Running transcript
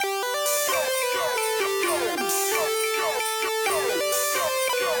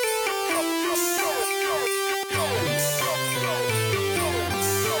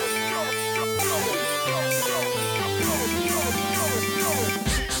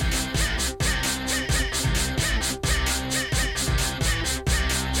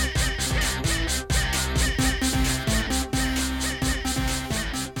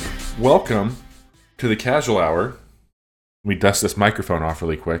Welcome to the Casual Hour. Let me dust this microphone off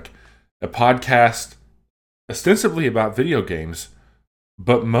really quick. A podcast ostensibly about video games,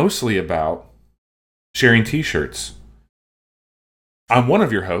 but mostly about sharing t-shirts. I'm one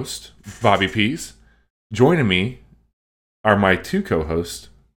of your hosts, Bobby Pease. Joining me are my two co-hosts,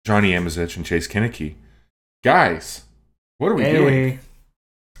 Johnny Amizich and Chase Kinnicky. Guys, what are we doing?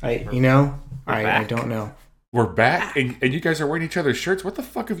 I don't know. We're back, and you guys are wearing each other's shirts. What the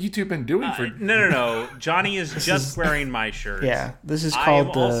fuck have you two been doing for? No. Johnny is just wearing my shirt. Yeah, this is I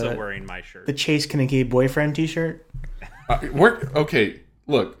called am also wearing my shirt. The Chase Kinnicky boyfriend t-shirt. Okay,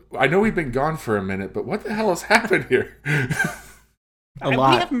 look, I know we've been gone for a minute, but what the hell has happened here? A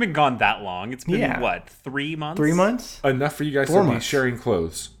lot. We haven't been gone that long. It's been, 3 months? 3 months? Enough for you guys 4 to months. be sharing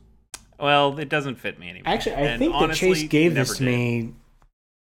clothes. Well, it doesn't fit me anymore. Actually, I And think that honestly, Chase gave this never to did. me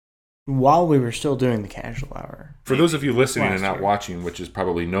while we were still doing the Casual Hour. For those of you listening and Last not year. watching, which is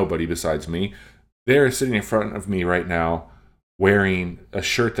probably nobody besides me, they're sitting in front of me right now wearing a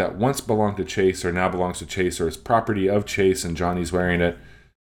shirt that once belonged to Chase or now belongs to Chase or is property of Chase, and Johnny's wearing it.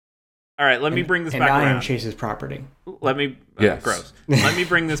 All right, let me bring this and back I am around. Chase's property. Let me... Yes. Gross. Let me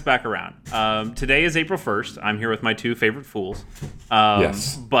bring this back around. Today is April 1st. I'm here with my two favorite fools.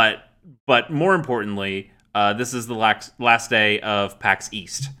 Yes. But more importantly, this is the last day of PAX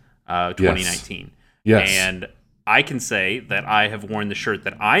East 2019. Yes. And I can say that I have worn the shirt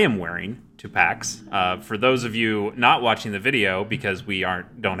that I am wearing to PAX. For those of you not watching the video, because we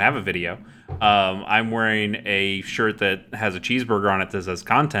don't have a video, I'm wearing a shirt that has a cheeseburger on it that says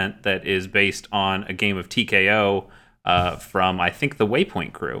content that is based on a game of TKO from, I think, the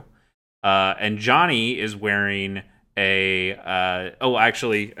Waypoint crew. And Johnny is wearing and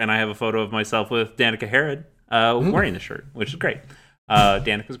I have a photo of myself with Danica Herod wearing the shirt, which is great.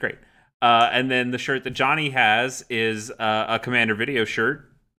 Danica's great. And then the shirt that Johnny has is a Commander Video shirt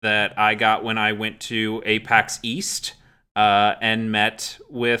that I got when I went to PAX East and met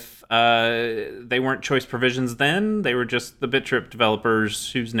with, they weren't Choice Provisions then, they were just the BitTrip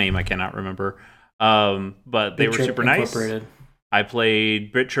developers whose name I cannot remember. But they were super nice. I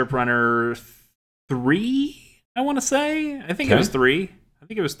played BitTrip Runner 3, I want to say. I think it was 3. I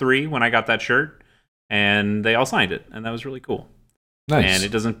think it was 3 when I got that shirt, and they all signed it, and that was really cool. Nice. And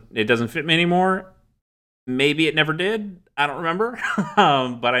it doesn't fit me anymore. Maybe it never did. I don't remember.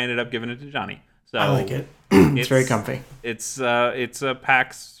 But I ended up giving it to Johnny. So I like it. It's very comfy. It's a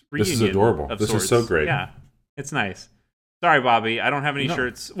PAX reunion. This is adorable. Of This sorts. is so great. Yeah, it's nice. Sorry, Bobby. I don't have any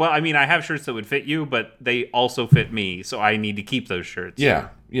shirts. Well, I mean, I have shirts that would fit you, but they also fit me, so I need to keep those shirts. Yeah,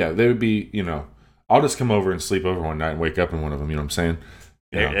 they would be, I'll just come over and sleep over one night and wake up in one of them, you know what I'm saying?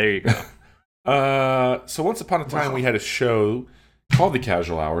 There you go. So once upon a time, we had a show called The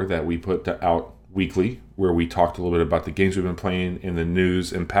Casual Hour that we put out weekly, where we talked a little bit about the games we've been playing and the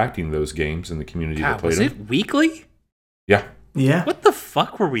news impacting those games and the community that God, played was them. it weekly? Yeah. Yeah. What the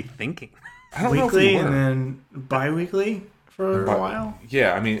fuck were we thinking? I don't know if Weekly we were. and then bi-weekly for a while.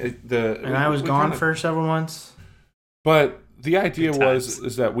 Yeah, I mean, And I was gone for several months. But the idea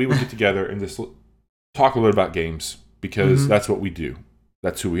is that we would get together and just talk a little bit about games, because that's what we do.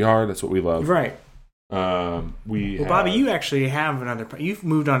 That's who we are. That's what we love. Right. Bobby, you actually have you've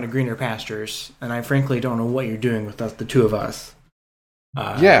moved on to greener pastures, and I frankly don't know what you're doing with the two of us. You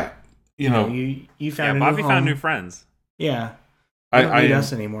found a Bobby new found home. new friends. Yeah. You don't need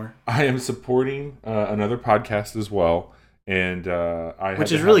us anymore. I am supporting another podcast as well, and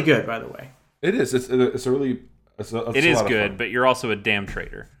which is really good, by the way. It is. It is It good, but you're also a damn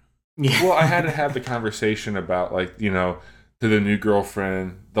traitor. Yeah. Well, I had to have the conversation about, to the new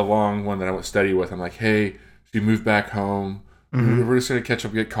girlfriend, the long one that I went study with. I'm like, hey, she moved back home. We're just gonna catch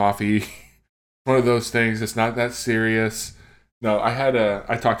up, get coffee. One of those things. It's not that serious. No,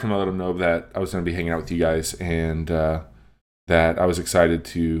 I talked to him. I let him know that I was going to be hanging out with you guys, and that I was excited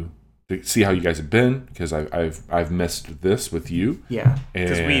to see how you guys have been, because I've missed this with you. Yeah,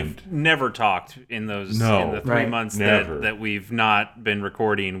 because we've never talked in the 3 months that we've not been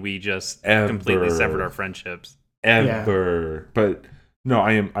recording. We just completely severed our friendships. Ever. Yeah. But no,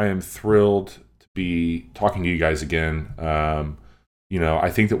 I am thrilled to be talking to you guys again. I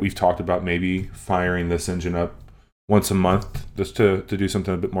think that we've talked about maybe firing this engine up once a month, just to do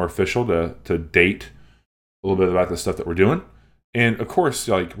something a bit more official, to date a little bit about the stuff that we're doing. And of course,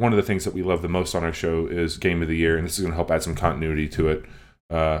 one of the things that we love the most on our show is Game of the Year, and this is going to help add some continuity to it.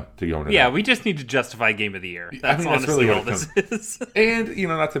 To go into that. We just need to justify Game of the Year. That's honestly really all this is. And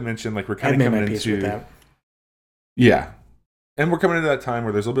not to mention, we're kind of coming into that. Yeah, and we're coming into that time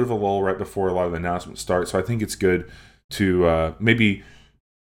where there's a little bit of a lull right before a lot of the announcements start. So I think it's good to maybe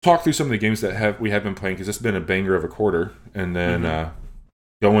talk through some of the games that we have been playing, because it's been a banger of a quarter, and then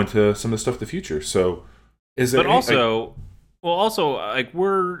go into some of the stuff in the future. So, is there? But also, like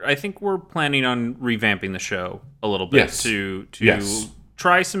I think we're planning on revamping the show a little bit to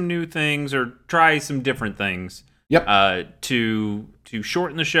try some new things or try some different things. Yep. To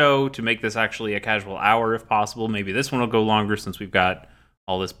shorten the show, to make this actually a casual hour if possible. Maybe this one will go longer since we've got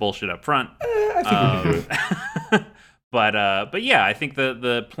all this bullshit up front. I think we can do it. But yeah, I think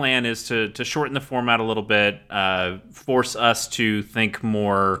the plan is to shorten the format a little bit, force us to think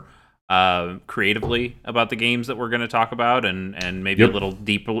more creatively about the games that we're going to talk about, and maybe a little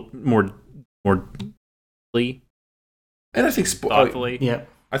deeper, more deeply. And I think thoughtfully. Yeah,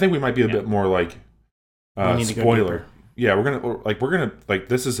 I think we might be a bit more like spoiler. Yeah, we're gonna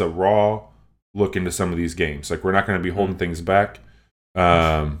this is a raw look into some of these games. Like, we're not going to be holding things back.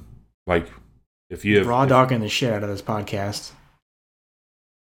 Like, if you have raw dogging the shit out of this podcast,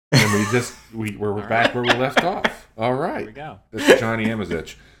 and we're back where we left off. All right, here we go. That's Johnny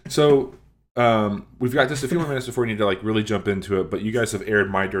Amazich. So we've got just a few more minutes before we need to really jump into it. But you guys have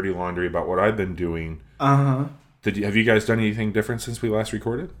aired my dirty laundry about what I've been doing. Uh-huh. Have you guys done anything different since we last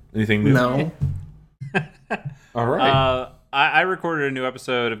recorded? Anything new? No. All right. I recorded a new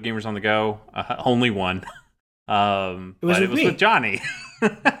episode of Gamers on the Go. Only one. It was with Johnny.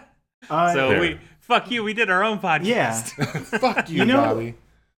 Fuck you. We did our own podcast. Yeah. Fuck you, Bobby.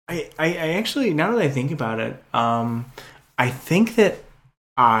 I actually, now that I think about it, I think that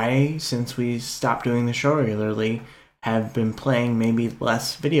since we stopped doing the show regularly, have been playing maybe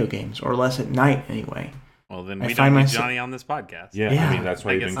less video games, or less at night anyway. Well, then we don't need Johnny on this podcast. Yeah, I mean, that's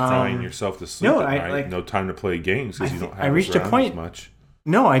why you've been crying yourself to sleep at night. No time to play games because you don't have us around as much.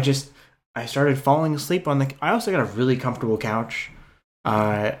 No, I started falling asleep on I also got a really comfortable couch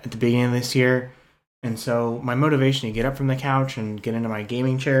at the beginning of this year. And so my motivation to get up from the couch and get into my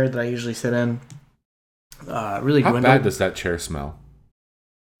gaming chair that I usually sit in really dwindled. How bad does that chair smell?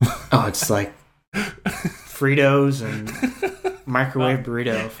 Oh, it's like Fritos and microwave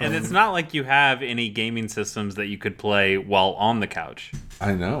burrito. And it's not like you have any gaming systems that you could play while on the couch.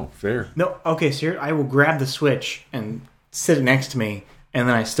 I know, fair. No, okay, so I will grab the Switch and sit it next to me, and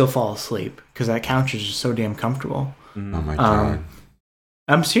then I still fall asleep because that couch is just so damn comfortable. Mm. Oh my god!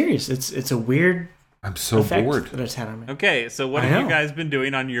 I'm serious. It's a weird. I'm so bored that it's had on me. Okay, so what have you guys been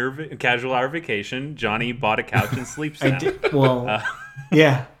doing on your casual hour vacation? Johnny bought a couch and sleeps now. I did. Well,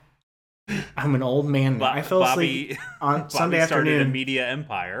 yeah. I'm an old man now. I fell asleep on Sunday afternoon. Started a media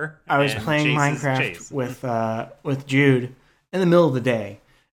empire. I was playing Minecraft with Jude in the middle of the day,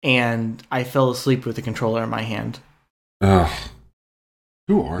 and I fell asleep with the controller in my hand. Ugh.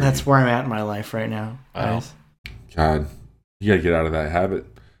 Who are you? That's where I'm at in my life right now. God, you gotta get out of that habit.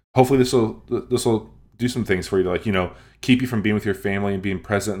 Hopefully, this will do some things for you to keep you from being with your family and being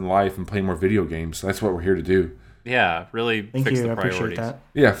present in life and playing more video games. That's what we're here to do. Yeah, really fix the priorities. I appreciate that.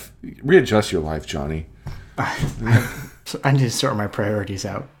 Yeah, readjust your life, Johnny. I need to sort my priorities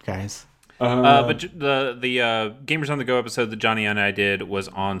out, guys. But the Gamers on the Go episode that Johnny and I did was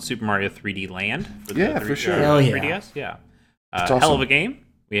on Super Mario 3D Land. For sure. Hell yeah. 3DS, yeah. Awesome. Hell of a game.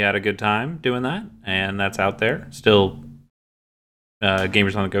 We had a good time doing that, and that's out there. Still,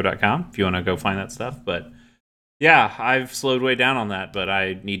 gamersonthego.com if you want to go find that stuff. But yeah, I've slowed way down on that, but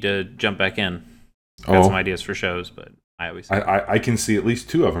I need to jump back in. Got some ideas for shows, but I can see at least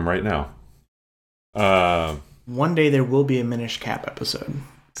 2 of them right now. One day there will be a Minish Cap episode.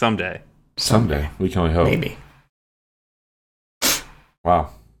 Someday. We can only hope. Maybe.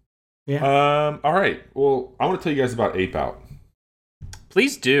 Wow. Yeah. All right. Well, I want to tell you guys about Ape Out.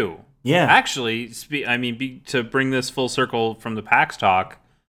 Please do. Yeah. Actually, to bring this full circle from the PAX talk,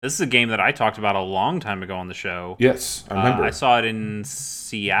 this is a game that I talked about a long time ago on the show. Yes, I remember. I saw it in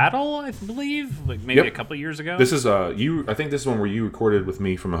Seattle, I believe, maybe a couple years ago. This is I think this is one where you recorded with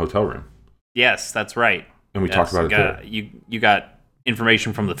me from a hotel room. Yes, that's right. And we talked about it there. You got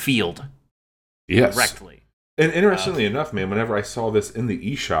information from the field. Yes. Directly. And interestingly enough, man, whenever I saw this in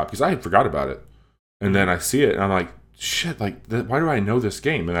the eShop, because I had forgot about it, and then I see it, and I'm like, shit, why do I know this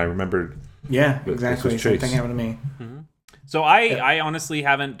game? And I remembered. Yeah, exactly. Same thing happened to me. Mm-hmm. So I honestly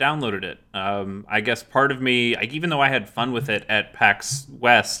haven't downloaded it. I guess part of me, even though I had fun with it at PAX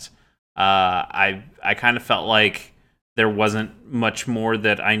West, I kind of felt like there wasn't much more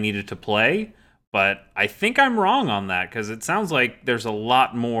that I needed to play. But I think I'm wrong on that, because it sounds like there's a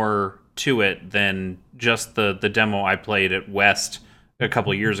lot more to it than just the demo I played at West a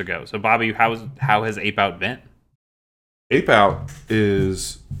couple of years ago. So Bobby, how has Ape Out been? Ape Out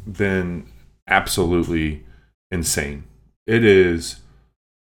has been absolutely insane. It is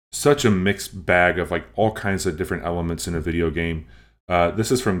such a mixed bag of all kinds of different elements in a video game.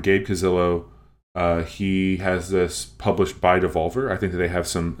 This is from Gabe Cazillo, He has this published by Devolver. I think that they have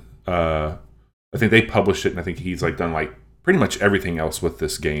some. I think they published it, and I think he's like done like pretty much everything else with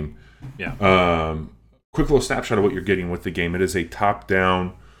this game. Yeah. Quick little snapshot of what you're getting with the game. It is a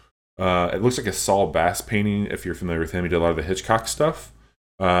top-down. It looks like a Saul Bass painting. If you're familiar with him, he did a lot of the Hitchcock stuff.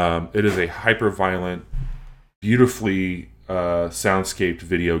 It is a hyper-violent, beautifully soundscaped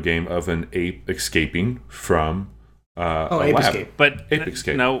video game of an ape escaping from Ape lab. Escape. But Ape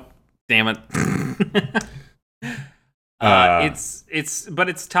Escape. No, damn it.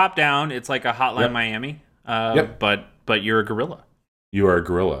 It's top down. It's like a Hotline Miami. Yep. But you're a gorilla. You are a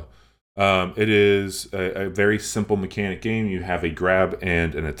gorilla. It is a very simple mechanic game. You have a grab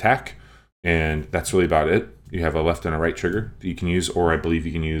and an attack, and that's really about it. You have a left and a right trigger that you can use, or I believe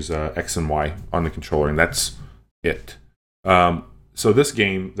you can use X and Y on the controller, and that's it. So this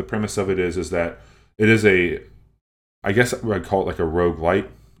game, the premise of it is that it is I guess I'd call it like a roguelite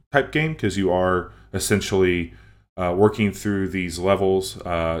type game, because you are essentially working through these levels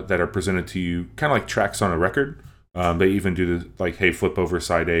that are presented to you kind of like tracks on a record. They even do the like, hey, flip over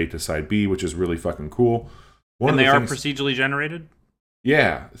side A to side B, which is really fucking cool. And they are procedurally generated?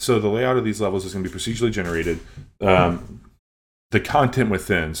 Yeah. So the layout of these levels is going to be procedurally generated. The content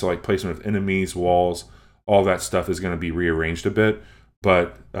within, so like placement of enemies, walls, all that stuff is going to be rearranged a bit.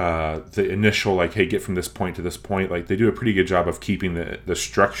 But the initial, like, hey, get from this point to this point, like they do a pretty good job of keeping the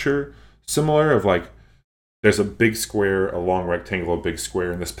structure similar of like, there's a big square, a long rectangle, a big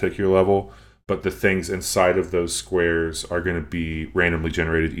square in this particular level. But the things inside of those squares are going to be randomly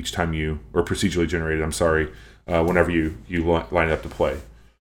generated each time or procedurally generated, whenever you line it up to play.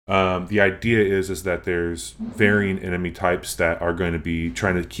 The idea is that there's varying enemy types that are going to be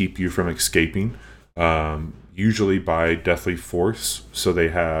trying to keep you from escaping, usually by deathly force. So they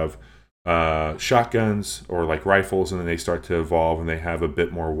have shotguns or like rifles, and then they start to evolve, and they have a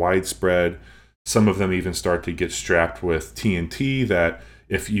bit more widespread. Some of them even start to get strapped with TNT that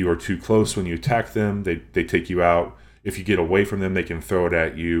if you are too close when you attack them, they take you out. If you get away from them, they can throw it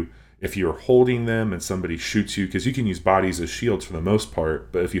at you. If you're holding them and somebody shoots you, because you can use bodies as shields for the most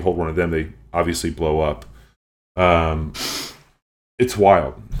part, but if you hold one of them, they obviously blow up. It's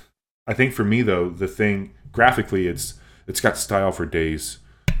wild. I think for me, though, the thing, graphically, it's got style for days.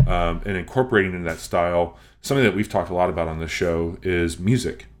 And incorporating into that style, something that we've talked a lot about on this show is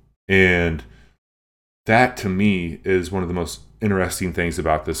music. And that, to me, is one of the most interesting things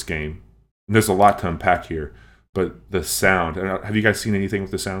about this game. And there's a lot to unpack here, but the sound. Have you guys seen anything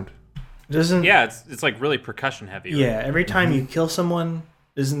with the sound? Yeah, it's like really percussion heavy. Right? Yeah, every time you kill someone,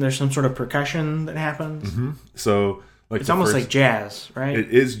 isn't there some sort of percussion that happens? Mm-hmm. So, like, it's almost like jazz, right?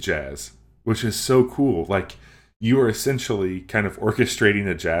 It is jazz, which is so cool. Like, you are essentially kind of orchestrating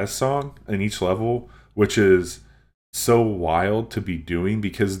a jazz song in each level, which is so wild to be doing,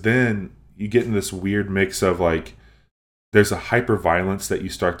 because then you get in this weird mix of like, there's a hyper violence that you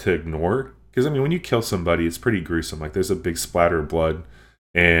start to ignore. Because, I mean, when you kill somebody, it's pretty gruesome. Like, there's a big splatter of blood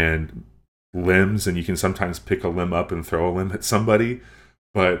and limbs, and you can sometimes pick a limb up and throw a limb at somebody.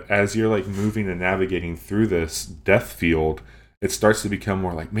 But as you're like moving and navigating through this death field, it starts to become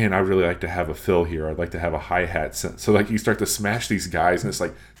more like, man, I really like to have a fill here. I'd like to have a hi-hat. So like you start to smash these guys, and it's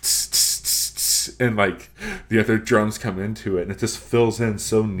like, tss, tss, tss, tss, and like the other drums come into it, and it just fills in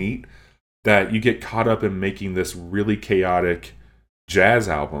so neat that you get caught up in making this really chaotic jazz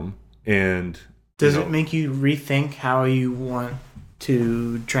album. And does it make you rethink how you want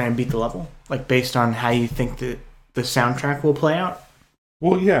to try and beat the level, like based on how you think that the soundtrack will play out?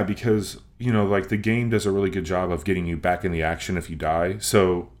 Well, yeah, because like the game does a really good job of getting you back in the action if you die.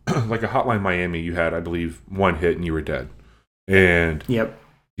 So like a Hotline Miami, you had, I believe, one hit and you were dead, and yep,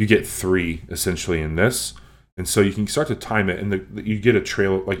 you get 3 essentially in this, and so you can start to time it, and you get a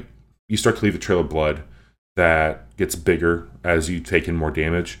trail, like you start to leave a trail of blood that gets bigger as you take in more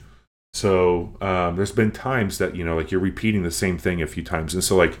damage. So there's been times that like you're repeating the same thing a few times, and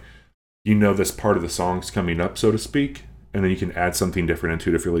so like this part of the song's coming up, so to speak, and then you can add something different into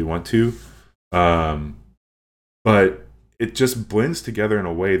it if you really want to. But it just blends together in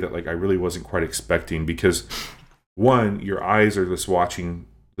a way that like I really wasn't quite expecting, because one, your eyes are just watching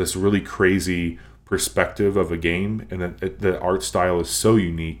this really crazy perspective of a game, and then the art style is so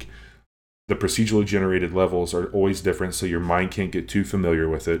unique. The procedurally generated levels are always different, so your mind can't get too familiar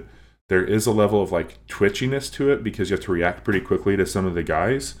with it. There is a level of like twitchiness to it because you have to react pretty quickly to some of the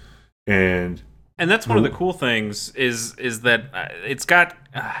guys, and that's one of the cool things is that it's got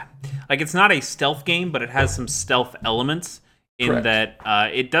like, it's not a stealth game, but it has some stealth elements in Correct.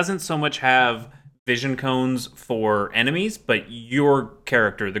 that it doesn't so much have vision cones for enemies, but your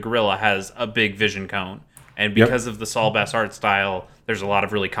character, the gorilla, has a big vision cone, and because of the Saul Bass art style, there's a lot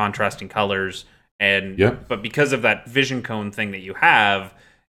of really contrasting colors, And Yep. but because of that vision cone thing that you have,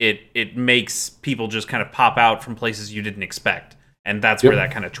 it makes people just kind of pop out from places you didn't expect, and that's where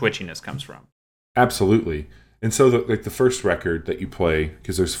that kind of twitchiness comes from. Absolutely. And so, the first record that you play,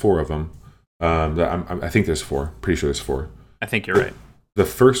 because there's 4 of them. I think there's 4. Pretty sure there's 4. I think you're right. The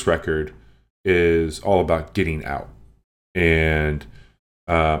first record is all about getting out, and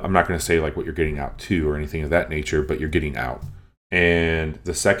I'm not going to say like what you're getting out to or anything of that nature, but you're getting out. And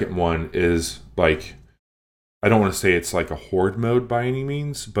the second one is like, I don't want to say it's like a horde mode by any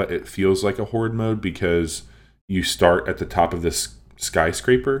means, but it feels like a horde mode because you start at the top of this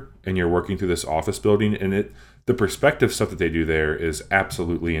skyscraper and you're working through this office building, and the perspective stuff that they do there is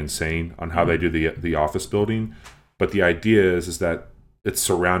absolutely insane on how they do the office building. But the idea is that it's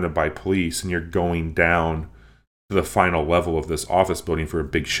surrounded by police and you're going down to the final level of this office building for a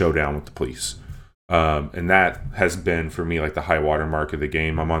big showdown with the police. And that has been for me like the high water mark of the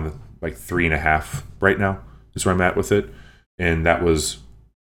game. I'm on like 3.5 right now is where I'm at with it. And that was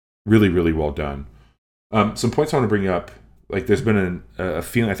really, really well done. Some points I want to bring up, like there's been a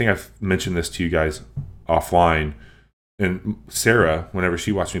feeling, I think I've mentioned this to you guys offline, and Sarah, whenever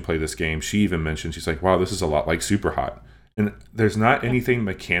she watched me play this game, she even mentioned, she's like, wow, this is a lot like Super Hot. And there's not anything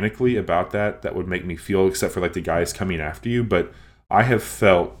mechanically about that would make me feel, except for like the guys coming after you, but I have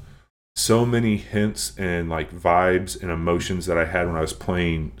felt so many hints and like vibes and emotions that I had when I was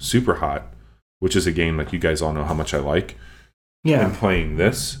playing Super Hot, which is a game like you guys all know how much I like. Yeah. And playing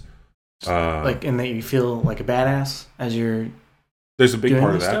this. Like, and that you feel like a badass as you're there's a big doing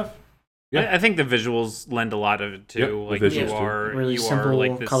part of this that. stuff. Yeah. I think the visuals lend a lot of it too. Yep, like the visuals you too. are, Really you simple are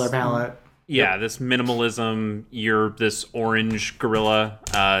like this color palette. Yeah, this minimalism. You're this orange gorilla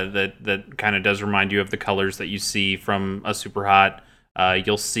that kind of does remind you of the colors that you see from a Super Hot.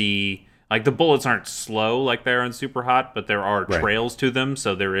 You'll see like the bullets aren't slow like they're in Super Hot, but there are trails to them,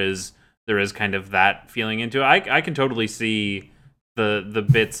 so there is kind of that feeling into it. I can totally see the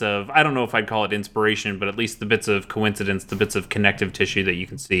bits of, I don't know if I'd call it inspiration, but at least the bits of coincidence, the bits of connective tissue that you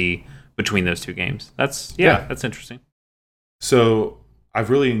can see between those two games. That's interesting. So I've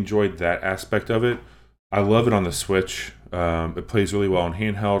really enjoyed that aspect of it. I love it on the Switch. It plays really well on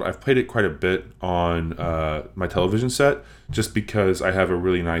handheld. I've played it quite a bit on my television set just because I have a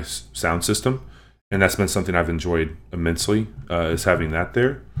really nice sound system, and that's been something I've enjoyed immensely, is having that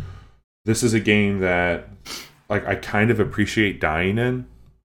there. This is a game that like I kind of appreciate dying in.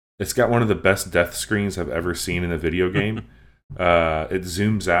 It's got one of the best death screens I've ever seen in a video game. It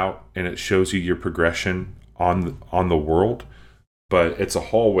zooms out and it shows you your progression on the world, but it's a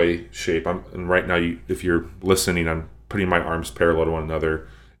hallway shape. And right now, if you're listening, I'm putting my arms parallel to one another,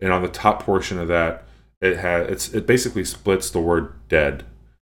 and on the top portion of that, it basically splits the word dead,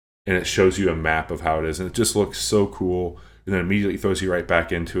 and it shows you a map of how it is, and it just looks so cool. And then immediately throws you right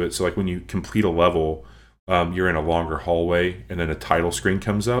back into it. So like when you complete a level, you're in a longer hallway, and then a title screen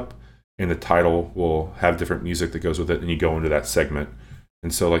comes up, and the title will have different music that goes with it, and you go into that segment.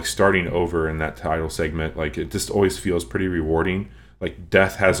 And so like starting over in that title segment, like it just always feels pretty rewarding. Like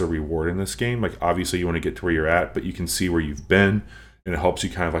death has a reward in this game. Like obviously you want to get to where you're at, but you can see where you've been, and it helps you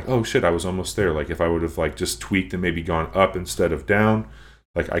kind of like, oh shit, I was almost there. Like if I would have like just tweaked and maybe gone up instead of down,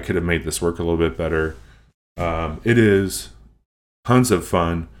 like I could have made this work a little bit better. It is tons of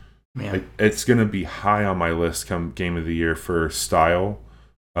fun. Like, it's gonna be high on my list come game of the year for style.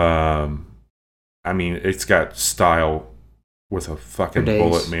 I mean, it's got style with a fucking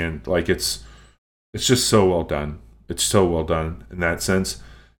bullet, man. Like it's just so well done. It's so well done in that sense,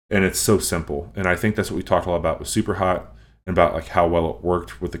 and it's so simple. And I think that's what we talked a lot about with Super Hot, and about like how well it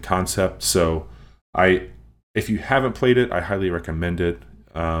worked with the concept. So if you haven't played it, I highly recommend it.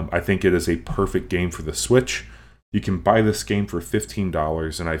 I think it is a perfect game for the Switch. You can buy this game for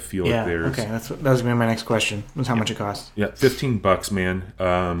 $15, and I feel like there's... Okay, that was gonna be my next question, was how much it costs. Yeah, $15,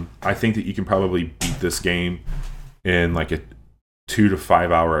 man. I think that you can probably beat this game in like a 2 to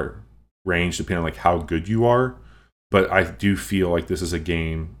 5 hour range, depending on like how good you are. But I do feel like this is a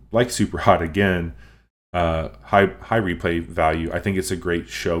game, like Super Hot again, high replay value. I think it's a great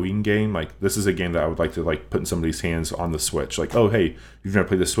showing game. Like this is a game that I would like to like put in somebody's hands on the Switch. Like, oh hey, you've never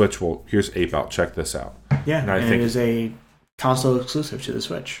played the Switch? Well, here's Ape Out. Check this out. Yeah, and I think it is a console exclusive to the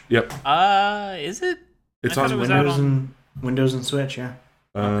Switch. Yep. Is it? It's on Windows and Switch. Yeah.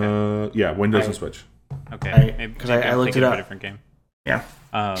 Yeah, Windows and Switch. Okay. Because I looked it up. A different game. Yeah.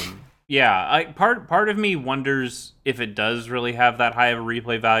 Yeah, part of me wonders if it does really have that high of a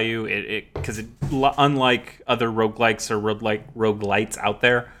replay value. Because unlike other roguelikes or roguelites out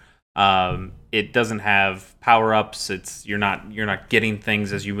there, it doesn't have power ups. You're not getting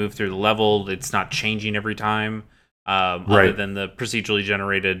things as you move through the level. It's not changing every time. Other than the procedurally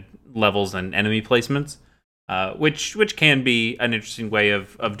generated levels and enemy placements, which can be an interesting way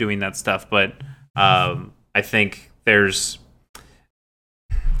of doing that stuff. But I think that's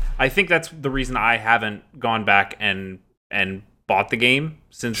the reason I haven't gone back and bought the game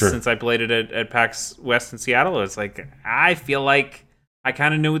since I played it at PAX West in Seattle. It's like I feel like I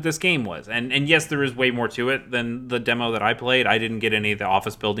kind of knew what this game was, and yes, there is way more to it than the demo that I played. I didn't get any of the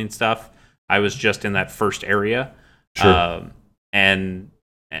office building stuff. I was just in that first area, and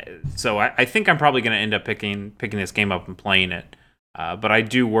so I think I'm probably going to end up picking this game up and playing it. But I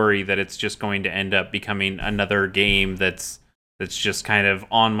do worry that it's just going to end up becoming another game that's just kind of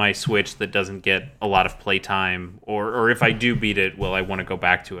on my Switch that doesn't get a lot of playtime, or if I do beat it, will I want to go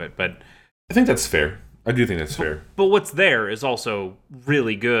back to it? But I think that's fair. I do think that's fair. But what's there is also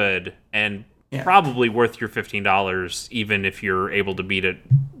really good and probably worth your $15, even if you're able to beat it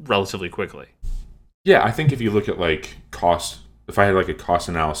relatively quickly. Yeah, I think if you look at like cost, if I had like a cost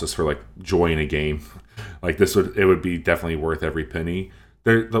analysis for like joy in a game, like it would be definitely worth every penny.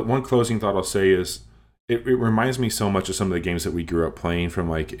 The one closing thought I'll say is it reminds me so much of some of the games that we grew up playing from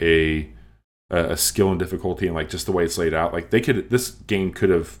like a skill and difficulty and like just the way it's laid out. Like this game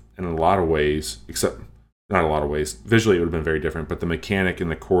could have in a lot of ways, except not a lot of ways, visually it would have been very different, but the mechanic and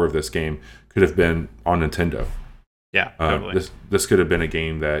the core of this game could have been on Nintendo. Yeah, totally. This could have been a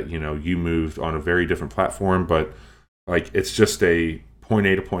game that, you moved on a very different platform, but like it's just a point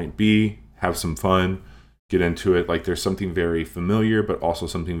A to point B, have some fun, get into it. Like there's something very familiar, but also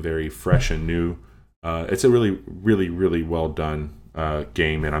something very fresh and new. It's a really, really, really well done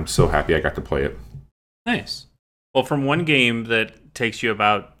game, and I'm so happy I got to play it. Nice. Well, from one game that takes you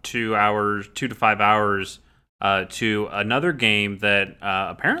about 2 to 5 hours, to another game that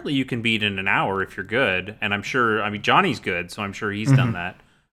apparently you can beat in an hour if you're good. And I'm sure, Johnny's good, so I'm sure he's done that.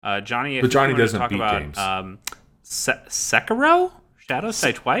 Johnny, but Johnny doesn't talk beat about, games. Sekiro? Shadows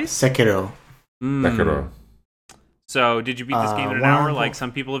Die Twice? Sekiro. Sekiro. So, did you beat this game in an hour like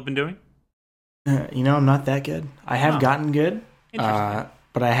some people have been doing? I'm not that good. I have gotten good, but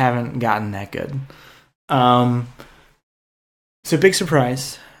I haven't gotten that good. So big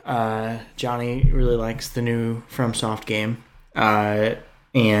surprise. Johnny really likes the new FromSoft game,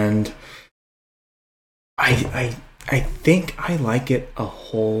 and I think I like it a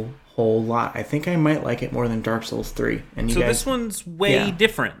whole lot. I think I might like it more than Dark Souls 3. And this one's way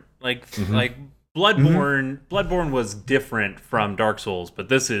different. Like Bloodborne. Bloodborne was different from Dark Souls, but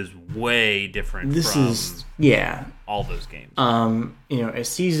this is way different. All those games. A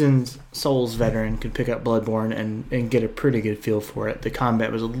seasoned Souls veteran could pick up Bloodborne and get a pretty good feel for it. The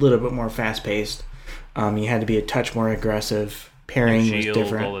combat was a little bit more fast paced. You had to be a touch more aggressive. Pairing was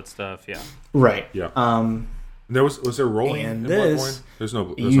different. All that stuff. Yeah. Right. Yeah. There was there rolling in Bloodborne? There's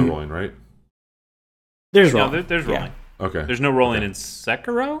no rolling, right? There's rolling. No, there's rolling. Okay. There's no rolling in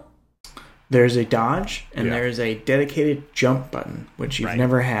Sekiro? There's a dodge, and there's a dedicated jump button, which you've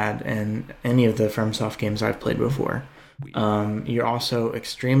never had in any of the FromSoft games I've played before. You're also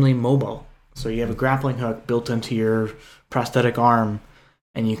extremely mobile. So you have a grappling hook built into your prosthetic arm,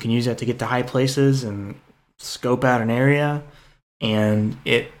 and you can use that to get to high places and scope out an area. And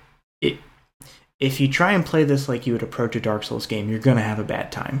if you try and play this like you would approach a Dark Souls game, you're going to have a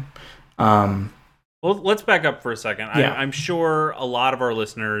bad time. Well, let's back up for a second. Yeah. I'm sure a lot of our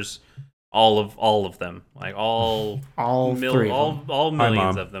listeners... All of them, like all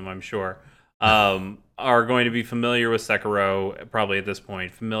millions of them, I'm sure, are going to be familiar with Sekiro. Probably at this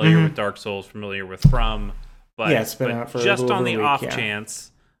point, familiar with Dark Souls, familiar with From. But it's been out for just on the off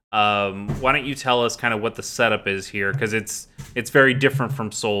chance, why don't you tell us kind of what the setup is here? Because it's very different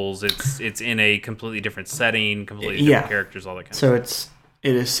from Souls. It's in a completely different setting, completely different characters, all that kind of stuff. So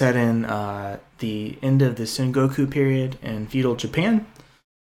it is set in the end of the Sengoku period in feudal Japan.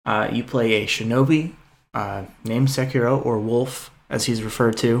 You play a shinobi named Sekiro, or Wolf, as he's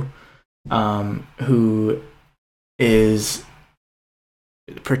referred to, who is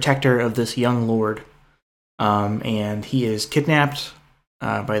protector of this young lord. And he is kidnapped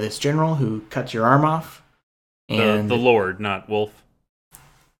by this general who cuts your arm off. And the lord, not Wolf.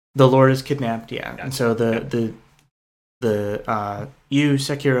 The lord is kidnapped, yeah. And so you,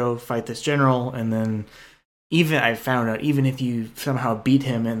 Sekiro, fight this general, and then I found out, even if you somehow beat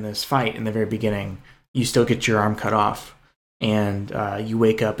him in this fight in the very beginning, you still get your arm cut off. And you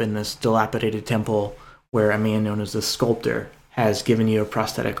wake up in this dilapidated temple where a man known as the Sculptor has given you a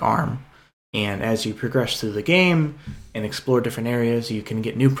prosthetic arm. And as you progress through the game and explore different areas, you can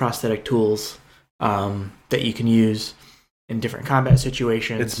get new prosthetic tools that you can use in different combat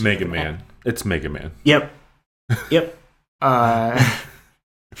situations. It's Mega Man. It's Mega Man. Yep.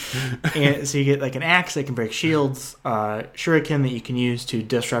 And so you get like an axe that can break shields, shuriken that you can use to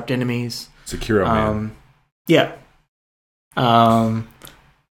disrupt enemies. Sekiro, man. Yeah.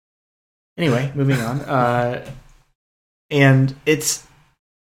 Anyway, moving on. And it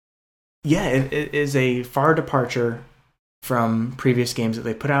is a far departure from previous games that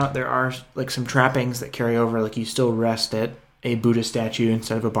they put out. There are like some trappings that carry over, like you still rest at a Buddha statue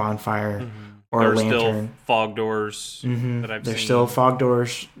instead of a bonfire or there a lantern. Still fog doors that I've There's seen. still fog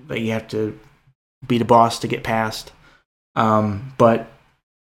doors that you have to beat a boss to get past. But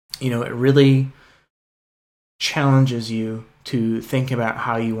it really challenges you to think about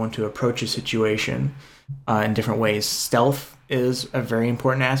how you want to approach a situation in different ways. Stealth is a very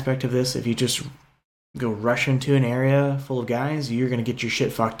important aspect of this. If you just go rush into an area full of guys, you're going to get your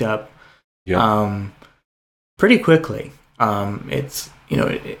shit fucked up pretty quickly. It's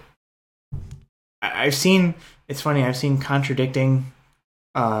I've seen contradicting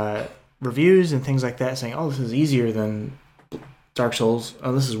reviews and things like that saying, oh, this is easier than Dark Souls.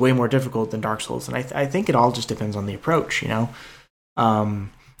 Oh, this is way more difficult than Dark Souls. And I think it all just depends on the approach, So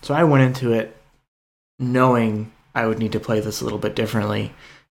I went into it knowing I would need to play this a little bit differently.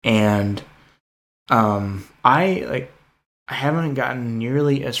 And I haven't gotten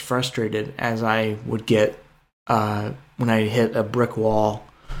nearly as frustrated as I would get when I hit a brick wall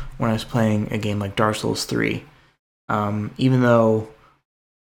when I was playing a game like Dark Souls 3. Even though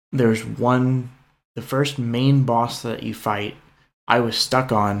there's the first main boss that you fight, I was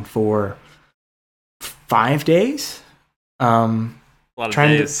stuck on for 5 days. A lot of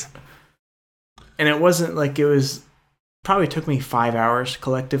days. And it wasn't like it was probably took me 5 hours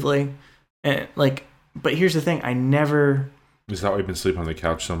collectively. And but here's the thing, I never. Is that why you've been sleeping on the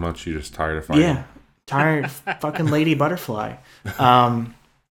couch so much? You're just tired of fighting? Yeah, tired of fucking Lady Butterfly.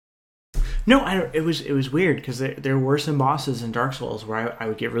 No, it was weird because there were some bosses in Dark Souls where I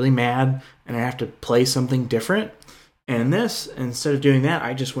would get really mad and I have to play something different. And instead of doing that,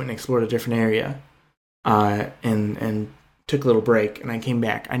 I just went and explored a different area, and took a little break, and I came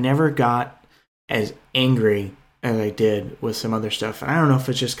back. I never got as angry as I did with some other stuff. And I don't know if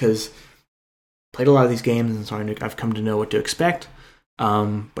it's just because I played a lot of these games, and so I've come to know what to expect.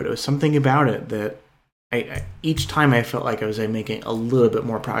 But it was something about it that each time I felt like I was making a little bit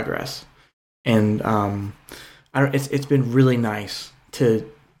more progress. And it's been really nice to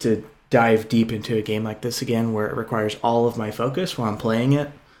dive deep into a game like this again, where it requires all of my focus while I'm playing it.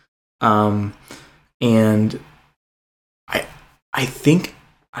 And I think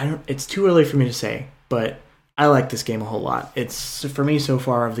it's too early for me to say, but I like this game a whole lot. It's, for me so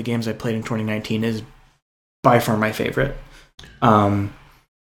far, of the games I played in 2019, is by far my favorite.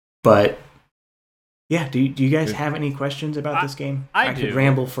 But yeah, do you guys have any questions about this game? I could do.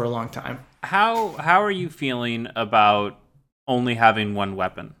 ramble for a long time. How are you feeling about only having one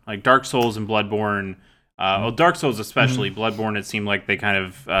weapon? Like Dark Souls and Bloodborne, Dark Souls especially, Bloodborne, it seemed like they kind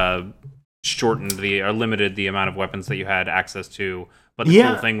of shortened or limited the amount of weapons that you had access to. But the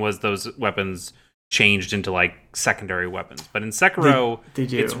cool thing was those weapons changed into like secondary weapons. But in Sekiro,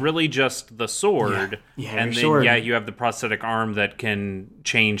 it's really just the sword. Yeah, and then sword. You have the prosthetic arm that can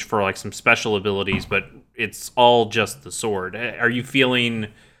change for like some special abilities, but it's all just the sword. Are you feeling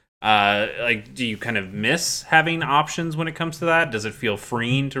do you kind of miss having options when it comes to that? Does it feel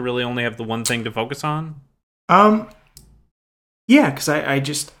freeing to really only have the one thing to focus on? Yeah, because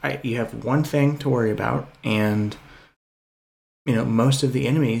you have one thing to worry about, and most of the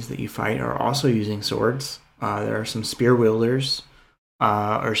enemies that you fight are also using swords. There are some spear wielders,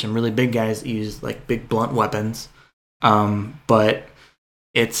 or some really big guys that use like big blunt weapons. But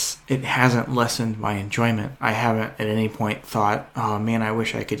it hasn't lessened my enjoyment. I haven't at any point thought, oh man, I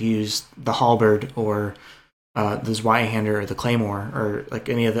wish I could use the halberd or the Zweihander or the claymore or like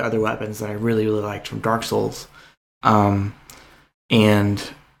any of the other weapons that I really, really liked from Dark Souls. And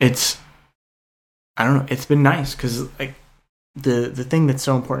it's been nice because like the thing that's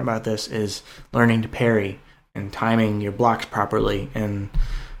so important about this is learning to parry and timing your blocks properly. And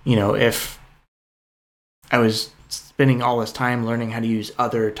if I was spending all this time learning how to use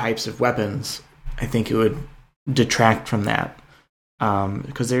other types of weapons, I think it would detract from that.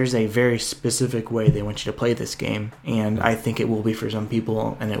 Because there's a very specific way they want you to play this game, and I think it will be for some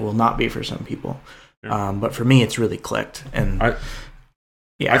people, and it will not be for some people. Sure. But for me, it's really clicked, and I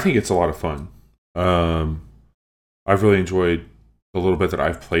think it's a lot of fun. I've really enjoyed the little bit that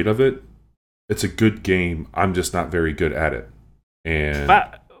I've played of it. It's a good game. I'm just not very good at it. And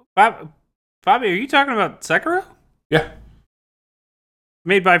Bobby, are you talking about Sekiro? Yeah.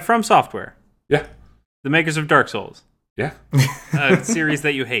 Made by From Software. Yeah. The makers of Dark Souls. Yeah. A series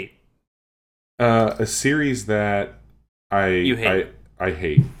that you hate. A series that you hate. I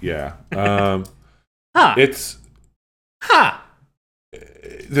hate. Yeah. Huh. It's Huh.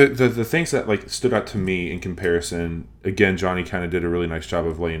 the things that like stood out to me in comparison. Again, Johnny kind of did a really nice job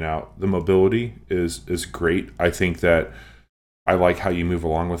of laying out. The mobility is great. I think that I like how you move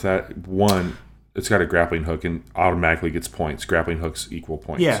along with that. One, it's got a grappling hook and automatically gets points. Grappling hooks equal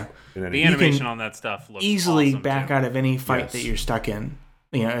points. Yeah. The animation on that stuff looks easily awesome back too. out of any fight Yes. that you're stuck in.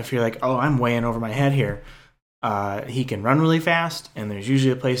 You know, if you're like, oh, I'm way in over my head here, he can run really fast, and there's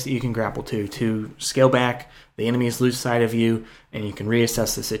usually a place that you can grapple to scale back. The enemies lose sight of you, and you can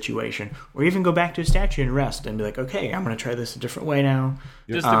reassess the situation, or even go back to a statue and rest and be like, okay, I'm going to try this a different way now.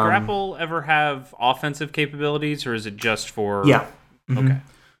 Does the grapple ever have offensive capabilities, or is it just for? Yeah. Mhm.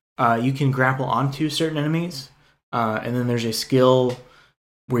 Okay. You can grapple onto certain enemies, and then there's a skill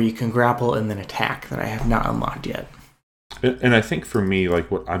where you can grapple and then attack that I have not unlocked yet. And I think for me,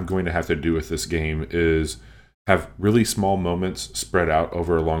 like what I'm going to have to do with this game is have really small moments spread out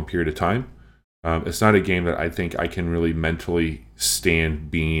over a long period of time. It's not a game that I think I can really mentally stand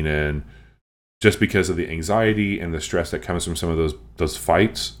being in, just because of the anxiety and the stress that comes from some of those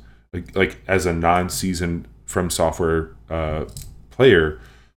fights. Like as a non-seasoned From Software player,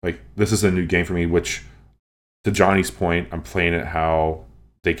 like this is a new game for me. Which, to Johnny's point, I'm playing it how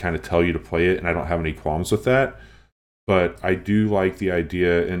they kind of tell you to play it, and I don't have any qualms with that. But I do like the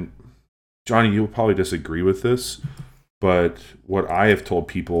idea, and Johnny, you'll probably disagree with this, but what I have told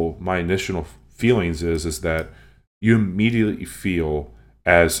people, my initial feelings is that you immediately feel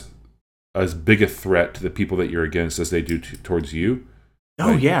as big a threat to the people that you're against as they do towards you.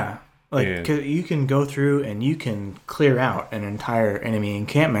 Oh, Like, yeah. Like, and- 'cause you can go through and you can clear out an entire enemy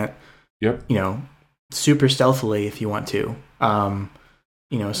encampment, Yep. you know, super stealthily if you want to.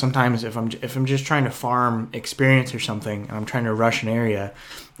 You know, sometimes if I'm just trying to farm experience or something and I'm trying to rush an area,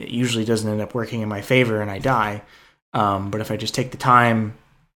 it usually doesn't end up working in my favor and I die. But if I just take the time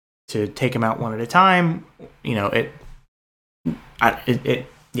to take them out one at a time, you know, it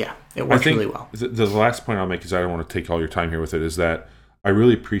works really well. The last point I'll make, is I don't want to take all your time here with it, is that I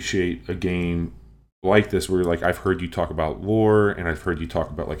really appreciate a game like this where, like, I've heard you talk about lore and I've heard you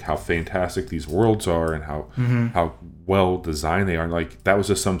talk about like how fantastic these worlds are and how well designed they are. And, like, that was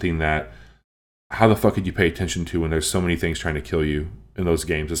just something that, how the fuck could you pay attention to when there's so many things trying to kill you in those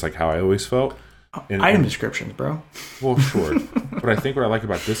games? It's like how I always felt. Item descriptions, bro. Well, sure. But I think what I like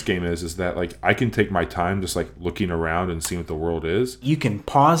about this game is that, like, I can take my time just like looking around and seeing what the world is. You can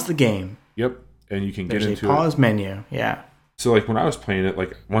pause the game. Yep. And you can There's get a into pause it. menu. Yeah. So, like, when I was playing it,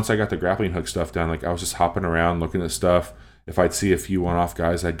 like, once I got the grappling hook stuff down, like, I was just hopping around looking at stuff. If I'd see a few one-off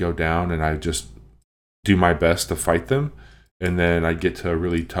guys, I'd go down and I'd just do my best to fight them. And then I'd get to a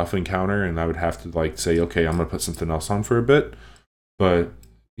really tough encounter and I would have to, like, say, okay, I'm going to put something else on for a bit. But,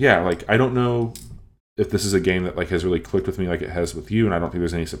 yeah, like, I don't know if this is a game that, like, has really clicked with me like it has with you, and I don't think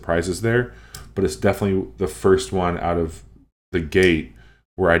there's any surprises there. But it's definitely the first one out of the gate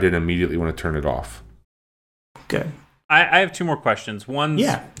where I didn't immediately want to turn it off. Good. I have two more questions. One's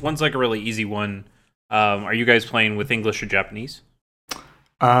like a really easy one. Are you guys playing with English or Japanese?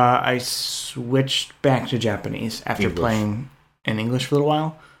 I switched back to Japanese after English. playing in English for a little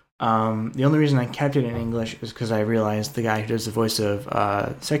while. The only reason I kept it in English is because I realized the guy who does the voice of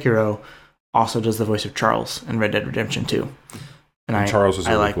Sekiro also does the voice of Charles in Red Dead Redemption 2. And Charles is a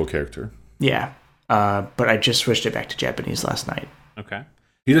really like, cool character. Yeah. But I just switched it back to Japanese last night. Okay.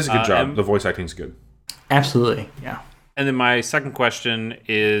 He does a good job. and- The voice acting's good. Absolutely. Yeah. And then my second question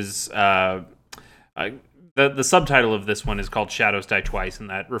is the subtitle of this one is called Shadows Die Twice, and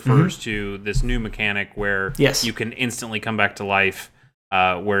that refers to this new mechanic where Yes. you can instantly come back to life.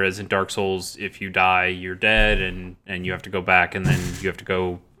 Whereas in Dark Souls, if you die, you're dead, and you have to go back, and then you have to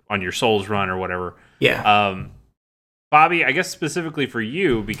go on your Souls run or whatever. Yeah. Bobby, I guess specifically for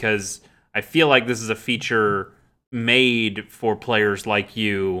you, because I feel like this is a feature made for players like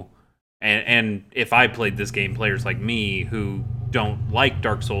you, and if I played this game, players like me who don't like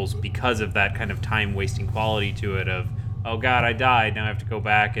Dark Souls because of that kind of time-wasting quality to it of, oh god, I died, now I have to go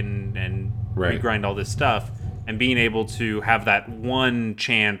back and Right. regrind all this stuff, and being able to have that one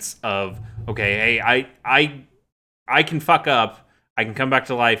chance of, okay, hey, I can fuck up, I can come back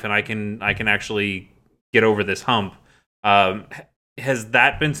to life, and I can actually get over this hump. Has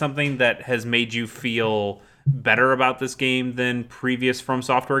that been something that has made you feel better about this game than previous From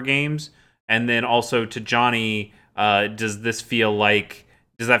Software games? And then also to Johnny, does that feel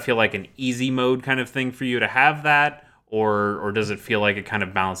like an easy mode kind of thing for you to have that, or does it feel like it kind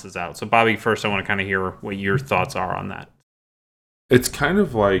of balances out? So Bobby, first I want to kind of hear what your thoughts are on that. It's kind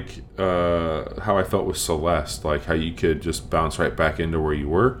of like how I felt with Celeste, like how you could just bounce right back into where you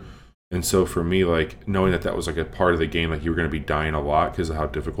were. And so for me, like knowing that was like a part of the game, like you were going to be dying a lot because of how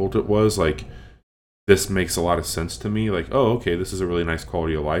difficult it was, like this makes a lot of sense to me. Like, oh, okay, this is a really nice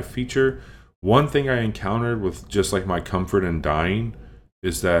quality of life feature. One thing I encountered with just like my comfort in dying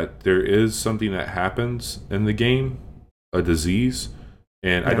is that there is something that happens in the game, a disease,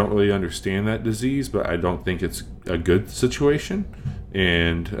 and I don't really understand that disease, but I don't think it's a good situation.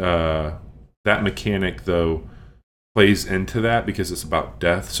 And that mechanic, though, plays into that because it's about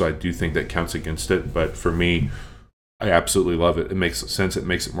death, so I do think that counts against it. But for me, I absolutely love it. It makes sense. It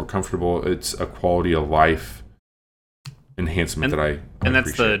makes it more comfortable. It's a quality of life enhancement that I and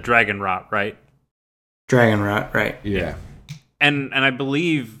that's appreciate. the Dragon Rot, right? Dragon Rot, right? Yeah. And I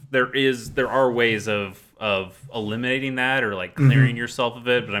believe there are ways of eliminating that or like clearing yourself of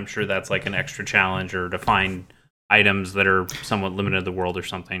it, but I'm sure that's like an extra challenge or to find items that are somewhat limited to the world or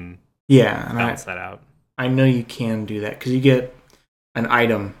something. Yeah, and balance that out. I know you can do that because you get an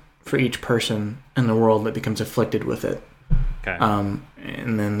item for each person in the world that becomes afflicted with it. Okay.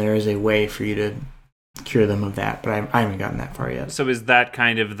 And then there is a way for you to cure them of that, but I haven't gotten that far yet. So is that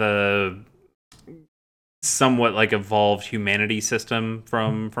kind of the somewhat like evolved humanity system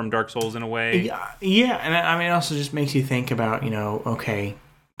from Dark Souls in a way? Yeah, and I mean, it also just makes you think about, okay,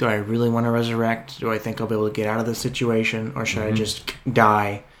 do I really want to resurrect? Do I think I'll be able to get out of this situation, or should I just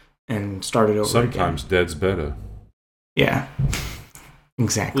die and start it over Sometimes again? dead's better. Yeah,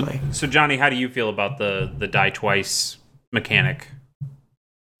 exactly. So Johnny, how do you feel about the die twice mechanic?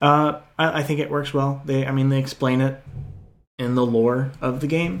 I think it works well. They explain it in the lore of the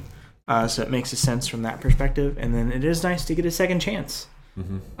game. So it makes sense from that perspective. And then it is nice to get a second chance.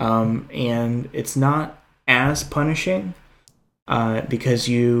 And it's not as punishing because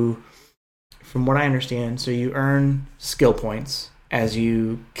from what I understand, so you earn skill points as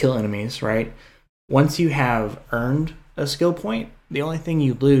you kill enemies, right? Once you have earned a skill point, the only thing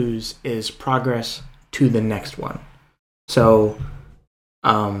you lose is progress to the next one. So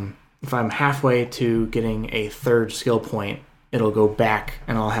if I'm halfway to getting a third skill point, it'll go back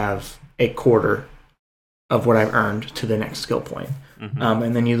and I'll have a quarter of what I've earned to the next skill point.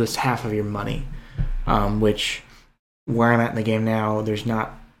 And then you lose half of your money, which where I'm at in the game now,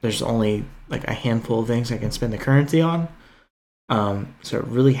 there's only like a handful of things I can spend the currency on. So it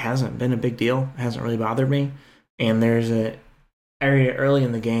really hasn't been a big deal. It hasn't really bothered me. And there's an area early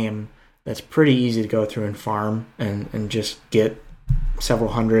in the game that's pretty easy to go through and farm and just get several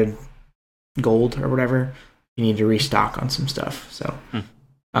hundred gold or whatever. You need to restock on some stuff. So,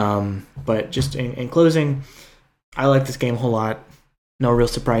 but just in closing, I like this game a whole lot. No real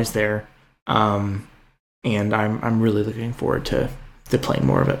surprise there. And I'm really looking forward to playing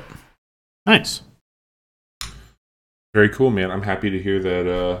more of it. Nice. Very cool, man. I'm happy to hear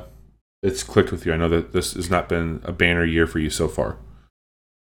that it's clicked with you. I know that this has not been a banner year for you so far.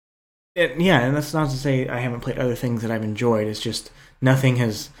 And that's not to say I haven't played other things that I've enjoyed. It's just nothing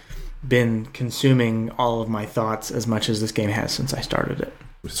has been consuming all of my thoughts as much as this game has since I started it.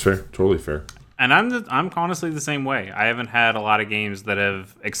 It's fair. Totally fair. And I'm honestly the same way. I haven't had a lot of games that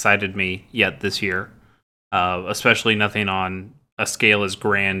have excited me yet this year, especially nothing on a scale as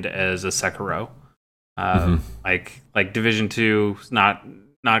grand as a Sekiro. Like Division 2 is not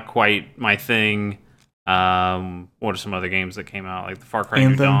quite my thing. What are some other games that came out? Like the Far Cry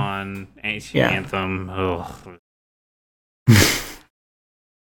New Dawn, Anthem.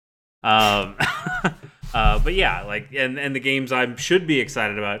 But yeah, like and the games I should be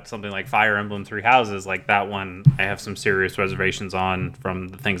excited about, something like Fire Emblem Three Houses, like that one I have some serious reservations on from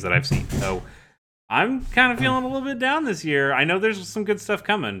the things that I've seen. So I'm kind of feeling a little bit down this year. I know there's some good stuff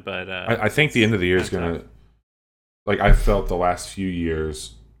coming, but I think the end of the year is gonna, like, I felt the last few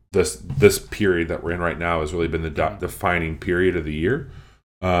years, this period that we're in right now has really been the defining period of the year.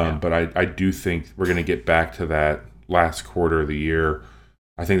 But I do think we're gonna get back to that last quarter of the year.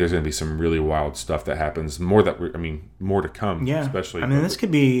 I think there's going to be some really wild stuff that happens. More to come. Yeah, especially. This could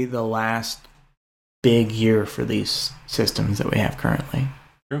be the last big year for these systems that we have currently.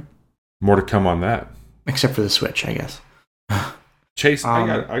 True. More to come on that. Except for the Switch, I guess. Chase, I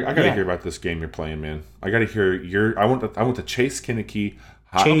gotta hear about this game you're playing, man. I gotta hear I want the Chase Kinnicky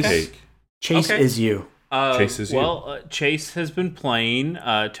hot take. Chase is you. Chase is you. Well, Chase has been playing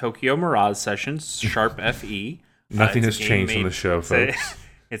Tokyo Mirage Sessions Sharp FE. Nothing has changed on the show, folks.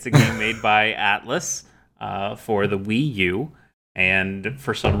 It's a game made by Atlas for the Wii U, and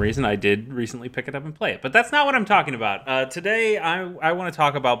for some reason I did recently pick it up and play it. But that's not what I'm talking about. Today I want to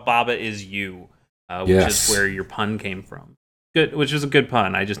talk about Baba Is You, which is where your pun came from. Good, which is a good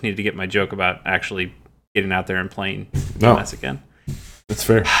pun. I just needed to get my joke about actually getting out there and playing TMS again. That's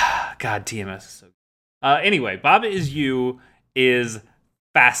fair. God, TMS is so good. Anyway, Baba Is You is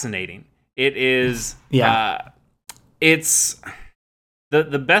fascinating. It is. It's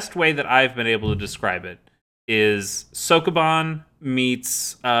the best way that I've been able to describe it is Sokoban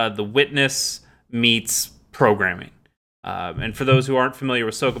meets The Witness meets programming. And for those who aren't familiar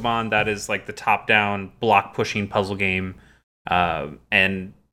with Sokoban, that is like the top-down block-pushing puzzle game,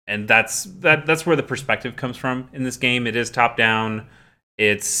 and that's where the perspective comes from in this game. It is top-down.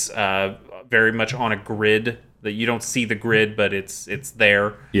 It's very much on a grid. That you don't see the grid, but it's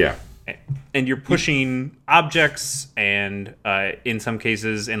there. Yeah. And you're pushing objects and in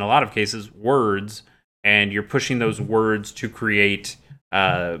a lot of cases, words, and you're pushing those words to create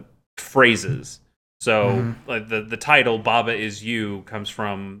phrases. So the title Baba is You comes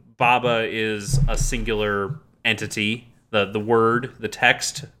from Baba is a singular entity. The word, the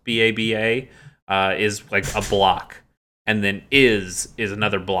text, BABA, is like a block. And then is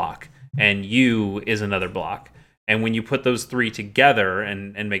another block. And you is another block. And when you put those three together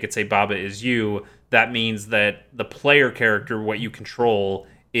and make it say Baba is You, that means that the player character, what you control,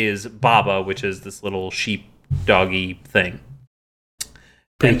 is Baba, which is this little sheep doggy thing.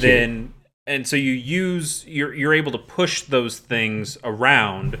 And so you're able to push those things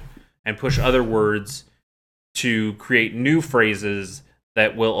around and push other words to create new phrases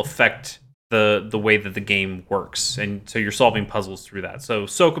that will affect the way that the game works. And so you're solving puzzles through that. So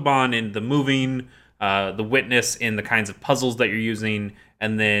Sokoban in the moving, The Witness in the kinds of puzzles that you're using,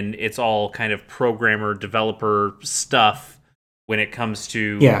 and then it's all kind of programmer, developer stuff when it comes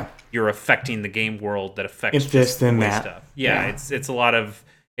to you're affecting the game world that affects if this then that stuff. It's a lot of,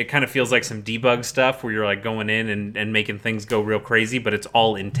 it kind of feels like some debug stuff where you're like going in and making things go real crazy, but it's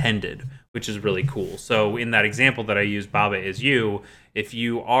all intended, which is really cool. So in that example that I used, Baba is You, if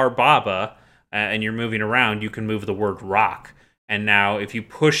you are Baba and you're moving around, you can move the word rock. And now if you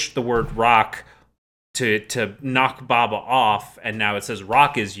push the word rock to knock Baba off, and now it says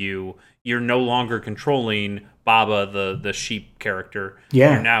rock is you, you're no longer controlling Baba, the sheep character.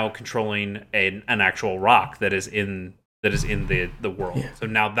 You're now controlling an actual rock that is in the world. So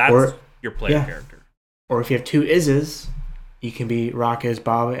now that's your player character. Or if you have two ises, you can be Rock is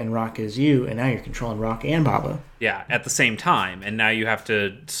Baba and Rock is You, and now you're controlling Rock and Baba. Yeah, at the same time. And now you have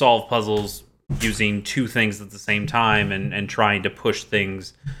to solve puzzles using two things at the same time and trying to push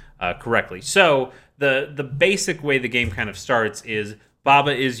things correctly. So the basic way the game kind of starts is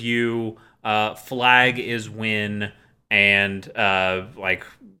Baba is You, flag is win, and like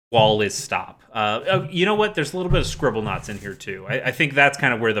wall is stop. You know what? There's a little bit of scribble knots in here too. I think that's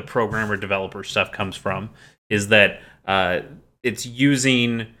kind of where the programmer developer stuff comes from, is that it's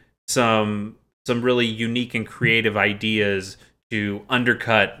using some really unique and creative ideas to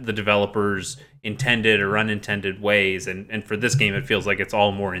undercut the developer's intended or unintended ways. And for this game, it feels like it's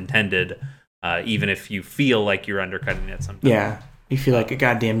all more intended, even if you feel like you're undercutting it sometimes. Yeah, you feel like a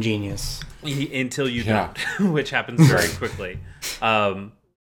goddamn genius. Until you don't, which happens very quickly.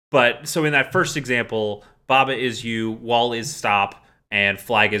 But so in that first example, Baba is You, wall is stop, and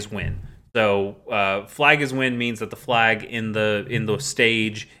flag is win. So flag is win means that the flag in the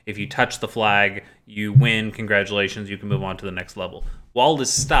stage, if you touch the flag, you win. Congratulations, you can move on to the next level. Wall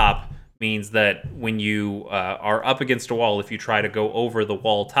is stop means that when you are up against a wall, if you try to go over the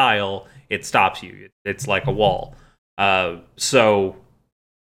wall tile, it stops you. It's like a wall. So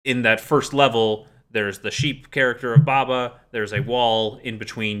in that first level, there's the sheep character of Baba, there's a wall in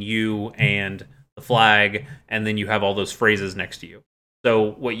between you and the flag, and then you have all those phrases next to you.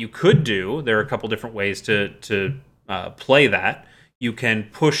 So what you could do, there are a couple different ways to play that. You can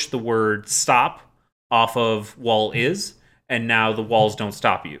push the word stop off of wall is, and now the walls don't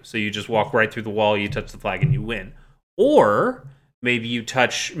stop you. So you just walk right through the wall, you touch the flag, and you win. Or maybe you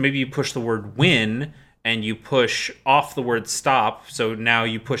push the word win, and you push off the word stop, so now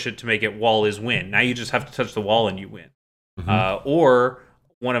you push it to make it wall is win. Now you just have to touch the wall and you win. Or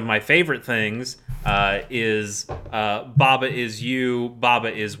one of my favorite things is Baba is You,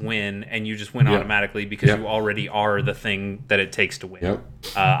 Baba is win, and you just win automatically because you already are the thing that it takes to win.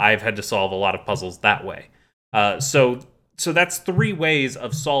 I've had to solve a lot of puzzles that way. So that's three ways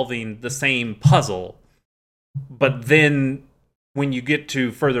of solving the same puzzle, but then when you get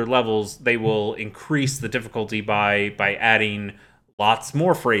to further levels, they will increase the difficulty by adding lots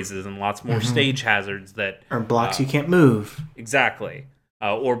more phrases and lots more stage hazards that or blocks you can't move. Exactly.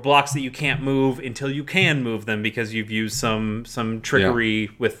 Or blocks that you can't move until you can move them because you've used some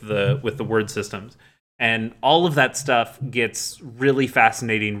trickery with the word systems. And all of that stuff gets really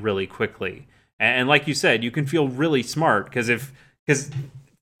fascinating really quickly. And like you said, you can feel really smart because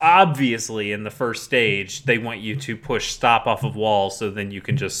obviously in the first stage they want you to push stop off of wall so then you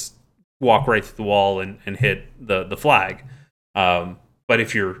can just walk right through the wall and hit the flag. But But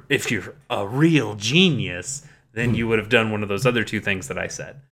if you're a real genius, then you would have done one of those other two things that I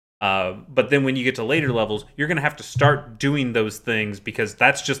said. But then when you get to later levels, you're going to have to start doing those things because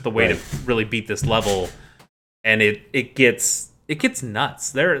that's just the way to really beat this level. And it gets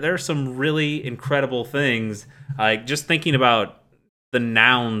nuts. There are some really incredible things. Just thinking about the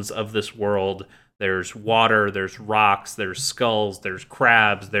nouns of this world. There's water, there's rocks, there's skulls, there's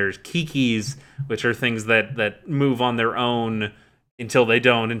crabs, there's kikis, which are things that move on their own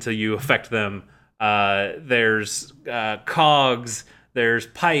until you affect them. There's cogs, there's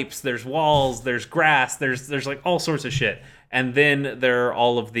pipes, there's walls, there's grass, there's like all sorts of shit. And then there are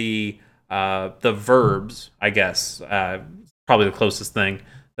all of the verbs, I guess, probably the closest thing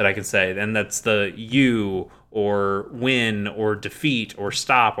that I can say. And that's the you, or win, or defeat, or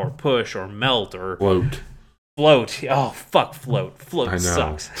stop, or push, or melt, or float. Oh, fuck float. Float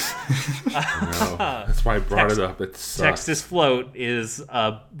sucks. I know. That's why I brought it up. It sucks. Texas float is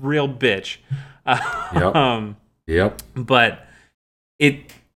a real bitch. Yep. But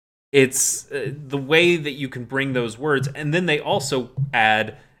it's the way that you can bring those words, and then they also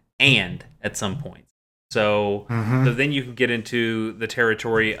add "and" at some point. So then you can get into the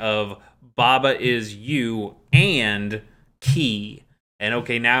territory of Baba is you and key, and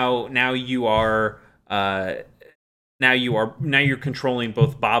okay, now you're controlling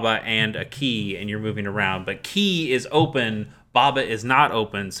both Baba and a key, and you're moving around. But key is open, Baba is not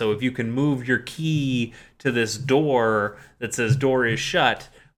open. So if you can move your key to this door that says door is shut,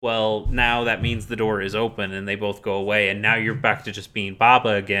 well, now that means the door is open, and they both go away, and now you're back to just being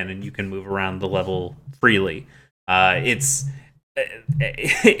Baba again, and you can move around the level freely. It's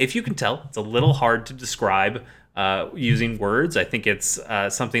if you can tell, it's a little hard to describe using words. I think it's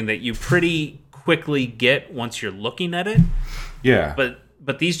something that you pretty quickly get once you're looking at it. Yeah.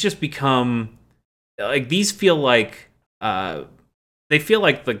 But these just become like, these feel like they feel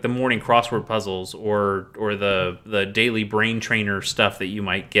like the morning crossword puzzles or the daily brain trainer stuff that you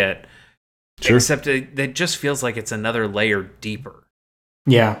might get. Sure. Except it just feels like it's another layer deeper.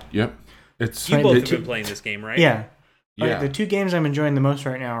 Yeah. Yep. You both have been playing this game, right? Yeah. Yeah. The two games I'm enjoying the most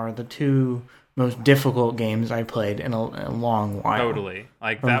right now are the two most difficult games I played in a long while. Totally.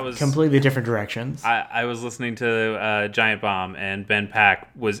 Like, from that was completely different directions. I was listening to Giant Bomb, and Ben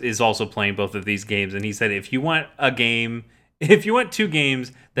Pack is also playing both of these games, and he said if you want two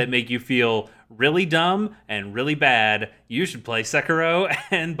games that make you feel really dumb and really bad, you should play Sekiro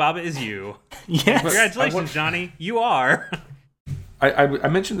and Baba Is You. Yes. Congratulations, Johnny. You are. I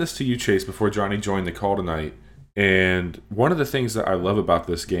mentioned this to you, Chase, before Johnny joined the call tonight. And one of the things that I love about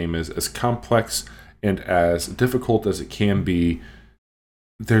this game is, as complex and as difficult as it can be,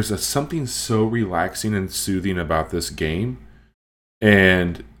 there's something so relaxing and soothing about this game.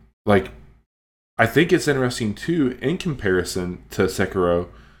 And like, I think it's interesting too, in comparison to Sekiro,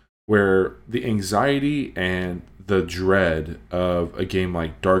 where the anxiety and the dread of a game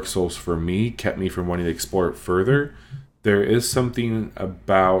like Dark Souls for me kept me from wanting to explore it further. There is something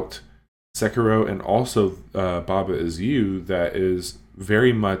about Sekiro and also Baba Is You that is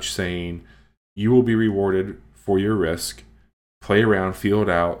very much saying you will be rewarded for your risk. Play around, feel it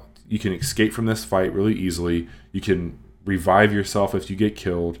out. You can escape from this fight really easily. You can revive yourself if you get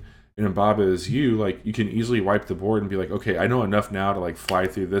killed. And in Baba Is You, like, you can easily wipe the board and be like, okay, I know enough now to like fly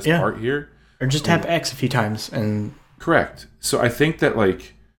through this part here. Or just tap X a few times and correct. So I think that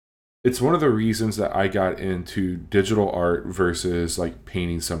like it's one of the reasons that I got into digital art versus like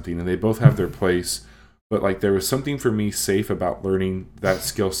painting something, and they both have their place. But like, there was something for me safe about learning that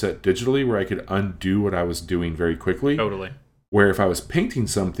skill set digitally, where I could undo what I was doing very quickly. Totally. Where if I was painting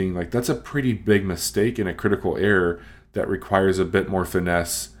something, like, that's a pretty big mistake and a critical error that requires a bit more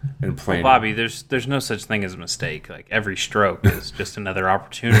finesse and planning. Well, Bobby, there's no such thing as a mistake. Like, every stroke is just another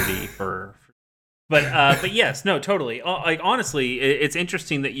opportunity for. But yes, no, totally. Like, honestly, it's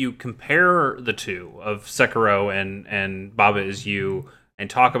interesting that you compare the two of Sekiro and Baba Is You and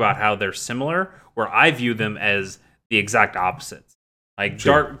talk about how they're similar, where I view them as the exact opposites. Like,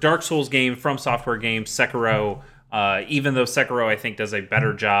 sure. Dark Souls game, From Software game, Sekiro, even though Sekiro, I think, does a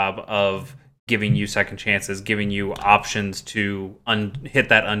better job of giving you second chances, giving you options to hit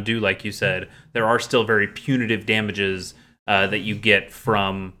that undo, like you said, there are still very punitive damages that you get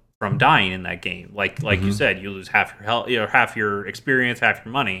from dying in that game. Like you said, you lose half your health, half your experience, half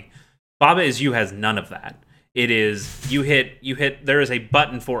your money. Baba Is You has none of that. It is you hit. There is a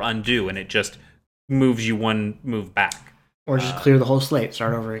button for undo, and it just moves you one move back, or just clear the whole slate,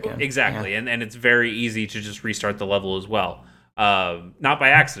 start over again. Exactly, yeah. and it's very easy to just restart the level as well. Not by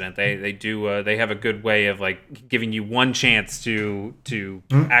accident. They do. They have a good way of like giving you one chance to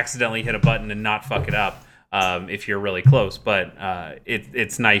accidentally hit a button and not fuck it up. if you're really close. But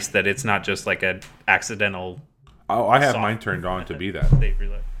it's nice that it's not just like an accidental. Oh, I have mine turned on to be that.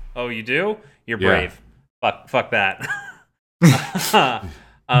 Oh, you do? You're Yeah. brave. Fuck that.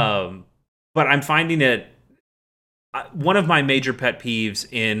 But I'm finding it one of my major pet peeves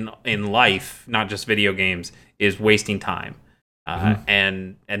in life, not just video games, is wasting time.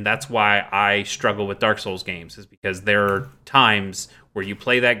 And that's why I struggle with Dark Souls games, is because there are times where you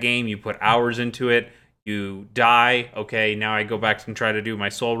play that game, you put hours into it, you die. Okay, now I go back and try to do my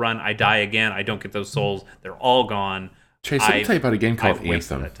soul run. I die again. I don't get those souls. They're all gone. Chase, let me tell you about a game called I've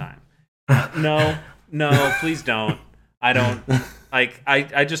wasted Anthem. that time. No, please don't. I don't like.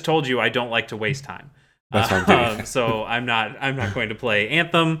 I just told you I don't like to waste time. That's what I'm getting. So I'm not going to play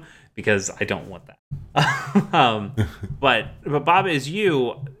Anthem because I don't want that. But Bob, Is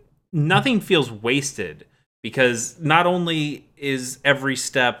You, nothing feels wasted, because not only is every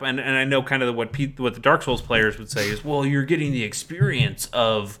step, and I know kind of what the Dark Souls players would say is, well, you're getting the experience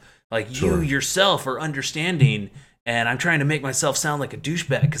of like you yourself are understanding, and I'm trying to make myself sound like a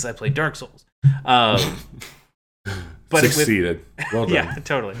douchebag because I play Dark Souls. But Succeeded. Well done. Yeah,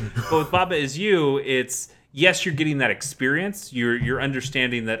 totally. But with Baba Is You, it's yes, you're getting that experience. You're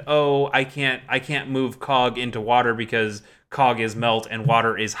understanding that, oh, I can't move Cog into water because Cog is melt and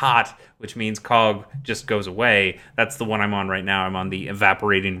water is hot, which means Cog just goes away. That's the one I'm on right now. I'm on the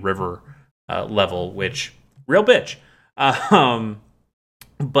evaporating river level, which real bitch.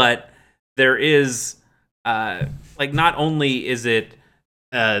 But there is like, not only is it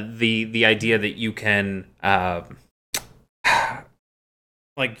the idea that you can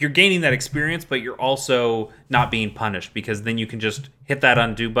like, you're gaining that experience, but you're also not being punished, because then you can just hit that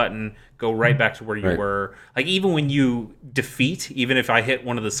undo button, go right back to where you were. Like, even when you defeat, even if I hit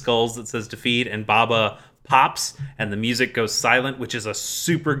one of the skulls that says defeat and Baba pops and the music goes silent, which is a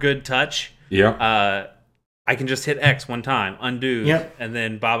super good touch. Yeah. I can just hit X one time, undo, and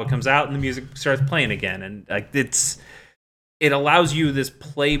then Baba comes out and the music starts playing again. And like, it allows you this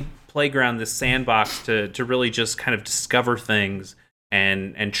playground, this sandbox to really just kind of discover things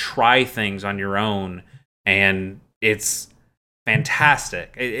and try things on your own, and it's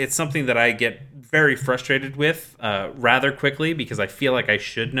fantastic. It's something that I get very frustrated with rather quickly, because I feel like I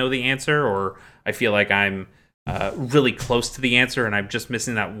should know the answer, or I feel like I'm really close to the answer and I'm just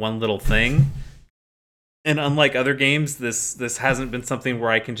missing that one little thing. And unlike other games, this hasn't been something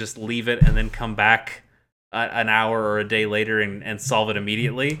where I can just leave it and then come back an hour or a day later and solve it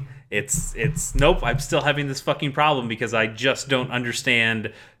immediately. It's nope, I'm still having this fucking problem because I just don't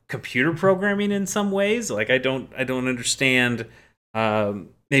understand computer programming in some ways. Like, I don't understand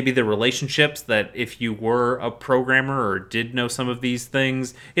maybe the relationships, that if you were a programmer or did know some of these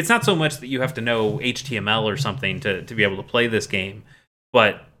things, it's not so much that you have to know HTML or something to be able to play this game,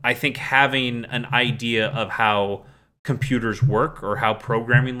 but I think having an idea of how computers work or how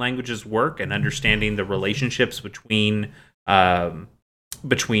programming languages work, and understanding the relationships between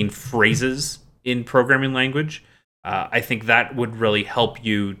phrases in programming language, I think that would really help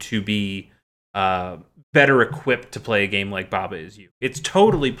you to be better equipped to play a game like Baba Is You. It's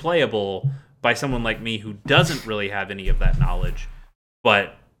totally playable by someone like me who doesn't really have any of that knowledge,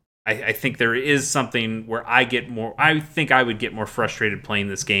 but I think there is something where I think I would get more frustrated playing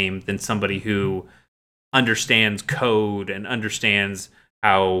this game than somebody who understands code and understands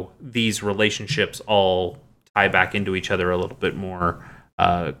how these relationships all tie back into each other a little bit more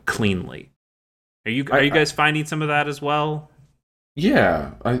cleanly. Are you guys finding some of that as well?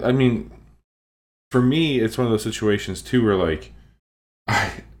 Yeah, I mean, for me, it's one of those situations too where, like,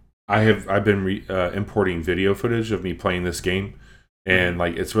 I've been importing video footage of me playing this game, and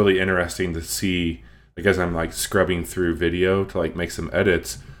like, it's really interesting to see, like, as I'm like scrubbing through video to like make some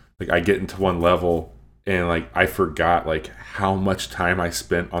edits, like I get into one level and like I forgot like how much time I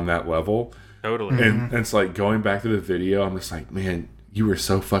spent on that level. Totally. And it's like, going back to the video, I'm just like, man, you were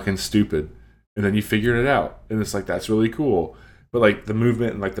so fucking stupid. And then you figured it out. And it's like, that's really cool. But like, the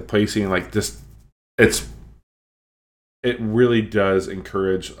movement and like the placing, like, just, it really does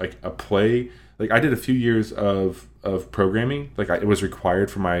encourage like a play. Like, I did a few years of programming. Like, it was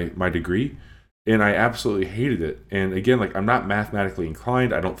required for my degree. And I absolutely hated it. And again, like, I'm not mathematically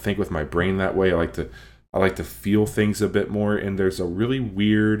inclined. I don't think with my brain that way. I like to feel things a bit more. And there's a really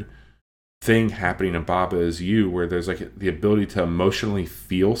weird thing happening in Baba Is You where there's like the ability to emotionally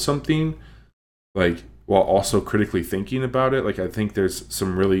feel something, like, while also critically thinking about it. Like, I think there's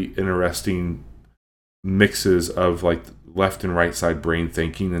some really interesting mixes of like left and right side brain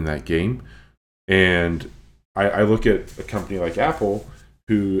thinking in that game. And I look at a company like Apple,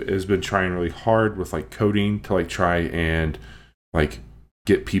 who has been trying really hard with like coding to like try and like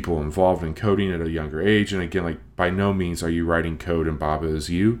get people involved in coding at a younger age. And again, like, by no means are you writing code and Baba is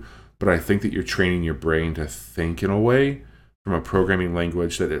you, but I think that you're training your brain to think in a way from a programming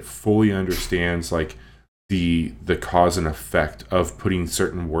language that it fully understands, like, the cause and effect of putting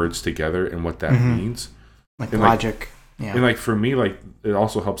certain words together and what that means. Like and logic. Yeah. And like for me, like, it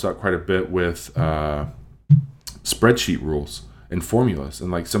also helps out quite a bit with spreadsheet rules and formulas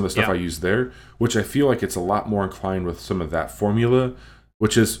and like some of the stuff I use there, which I feel like it's a lot more inclined with some of that formula,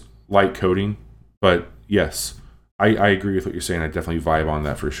 which is light coding. But yes, I agree with what you're saying. I definitely vibe on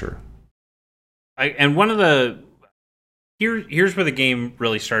that for sure. And one of the here's where the game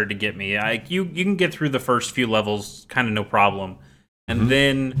really started to get me. You can get through the first few levels kind of no problem, and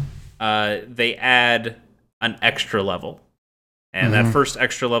then they add an extra level, and that first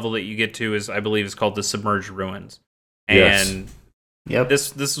extra level that you get to is, I believe, is called the Submerged Ruins. And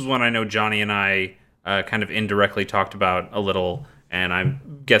this is one I know Johnny and I kind of indirectly talked about a little, and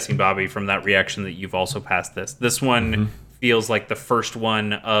I'm guessing, Bobby, from that reaction that you've also passed this. This one feels like the first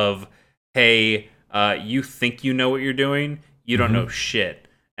one of, hey, you think you know what you're doing, you don't know shit.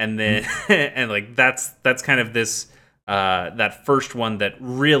 And then and like that's kind of this that first one that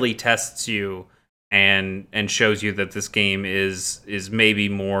really tests you and shows you that this game is maybe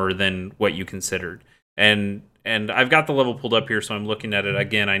more than what you considered. And I've got the level pulled up here, so I'm looking at it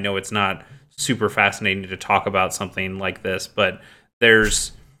again. I know it's not super fascinating to talk about something like this, but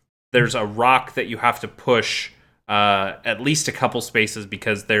there's a rock that you have to push at least a couple spaces,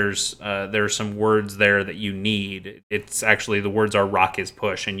 because there's some words there that you need. It's actually, the words are rock is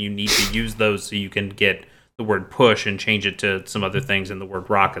push, and you need to use those so you can get the word push and change it to some other things in the word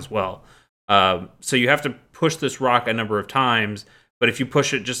rock as well. So you have to push this rock a number of times, but if you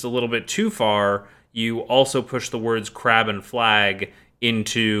push it just a little bit too far, you also push the words crab and flag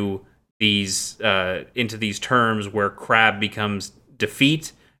into these terms where crab becomes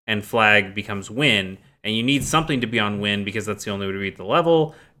defeat and flag becomes win. And you need something to be on win, because that's the only way to beat the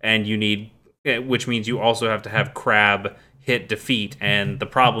level. And which means you also have to have crab hit defeat. And the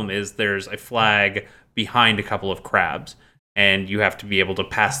problem is there's a flag behind a couple of crabs, and you have to be able to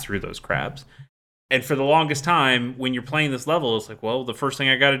pass through those crabs. And for the longest time, when you're playing this level, it's like, well, the first thing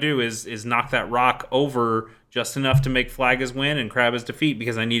I got to do is knock that rock over just enough to make flag as win and crab as defeat,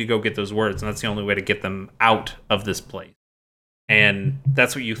 because I need to go get those words, and that's the only way to get them out of this place. And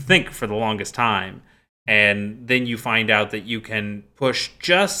that's what you think for the longest time. And then you find out that you can push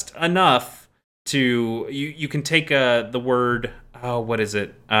just enough to you can take the word, what is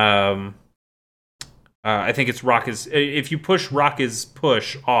it? I think it's rock is, if you push rock is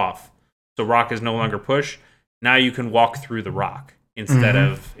push off, so rock is no longer push. Now you can walk through the rock instead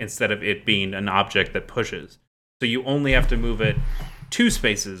of it being an object that pushes. So you only have to move it 2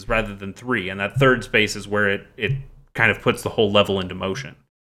 spaces rather than 3, and that third space is where it kind of puts the whole level into motion.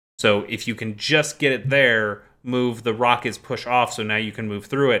 So if you can just get it there, move the rock is push off, so now you can move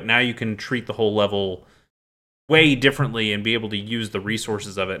through it. Now you can treat the whole level way differently and be able to use the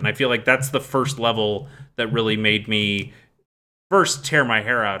resources of it. And I feel like that's the first level that really made me first tear my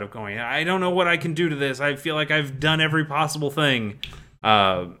hair out of going, I don't know what I can do to this. I feel like I've done every possible thing.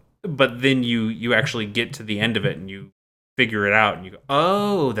 But then you actually get to the end of it and you figure it out and you go,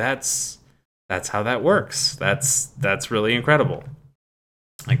 oh, that's how that works. That's really incredible.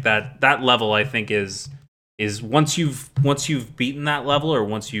 Like that level, I think, is once you've beaten that level, or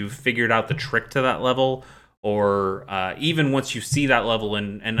once you've figured out the trick to that level, or even once you see that level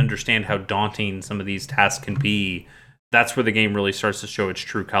and understand how daunting some of these tasks can be, that's where the game really starts to show its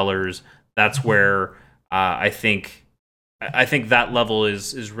true colors. That's where I think that level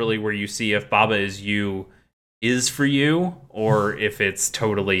is really where you see if Baba is you is for you, or if it's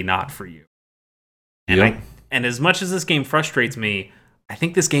totally not for you. And and as much as this game frustrates me, I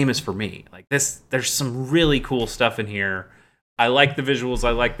think this game is for me. Like this, there's some really cool stuff in here. I like the visuals.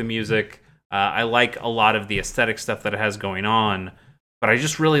 I like the music. I like a lot of the aesthetic stuff that it has going on. But I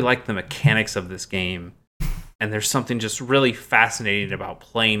just really like the mechanics of this game. And there's something just really fascinating about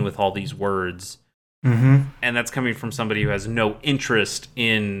playing with all these words. And that's coming from somebody who has no interest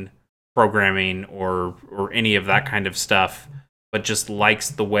in programming or any of that kind of stuff, but just likes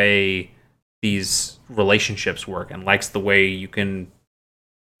the way these relationships work and likes the way you can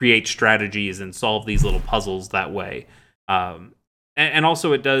create strategies and solve these little puzzles that way. And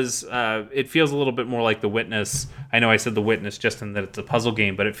also it does, it feels a little bit more like The Witness. I know I said The Witness just in that it's a puzzle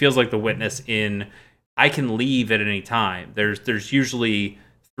game, but it feels like The Witness in I can leave at any time. There's usually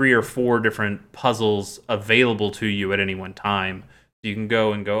 3 or 4 different puzzles available to you at any one time. So you can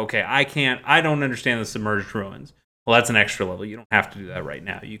go, okay, I don't understand the Submerged Ruins. Well, that's an extra level. You don't have to do that right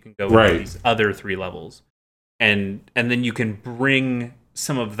now. You can go into these other 3 levels. And then you can bring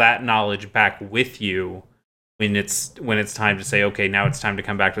some of that knowledge back with you when it's time to say, okay, now it's time to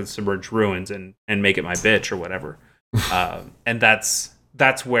come back to the submerged ruins and make it my bitch or whatever. And that's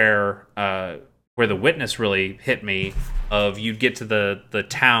where the Witness really hit me. Of you'd get to the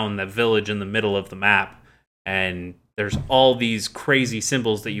town, the village in the middle of the map, and there's all these crazy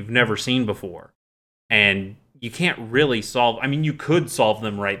symbols that you've never seen before, and you can't really solve. I mean, you could solve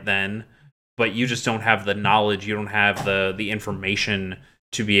them right then, but you just don't have the knowledge. You don't have the information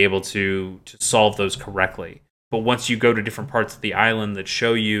to be able to solve those correctly. But once you go to different parts of the island that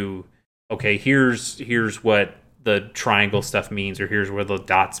show you, okay, here's what the triangle stuff means, or here's where the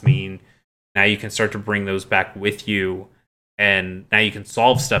dots mean. Now you can start to bring those back with you, and now you can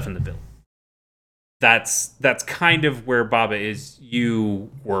solve stuff in the village. That's kind of where Baba Is You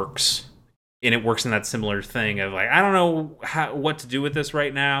works. And it works in that similar thing of like, I don't know what to do with this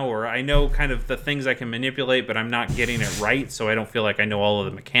right now, or I know kind of the things I can manipulate, but I'm not getting it right, so I don't feel like I know all of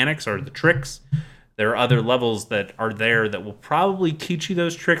the mechanics or the tricks. There are other levels that are there that will probably teach you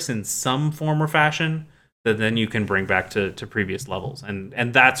those tricks in some form or fashion that then you can bring back to previous levels.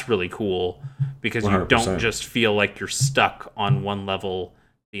 And that's really cool because 100%. You don't just feel like you're stuck on one level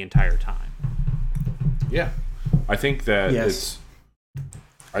the entire time. Yeah. I think that yes.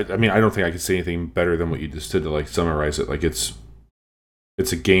 I mean, I don't think I could say anything better than what you just did to like summarize it. Like it's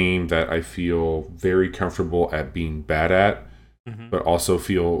a game that I feel very comfortable at being bad at, but also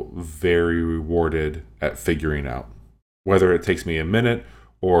feel very rewarded at figuring out. Whether it takes me a minute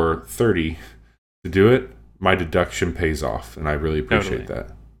or 30 to do it, my deduction pays off, and I really appreciate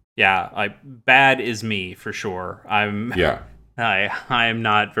that. Yeah, bad is me for sure. I am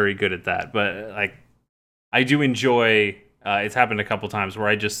not very good at that, but like I do enjoy. It's happened a couple times where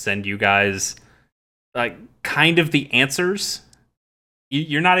I just send you guys like kind of the answers.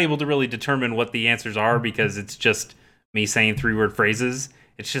 You're not able to really determine what the answers are because it's just me saying 3-word phrases.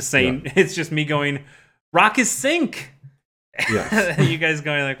 It's just saying it's just me going, "Rock is sink." Yeah. You guys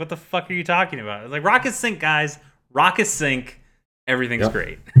going like, "What the fuck are you talking about?" It's like, "Rock is sink, guys. Rock is sink. Everything's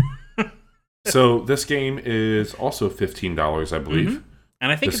great." So this game is also $15, I believe,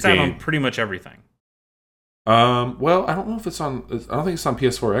 and I think it's out on pretty much everything. Well, I don't know if it's on. I don't think it's on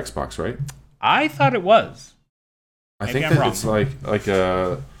PS4 or Xbox, right? I thought it was. I think that it's like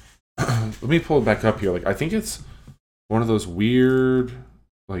a. Let me pull it back up here. Like I think it's one of those weird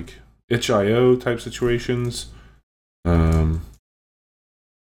like itch.io type situations.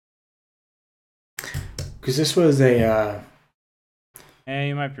 Because this was a. Yeah,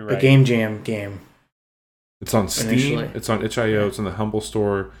 you might be right. A Game Jam game. It's on Steam. Initially. It's on itch.io. It's on the Humble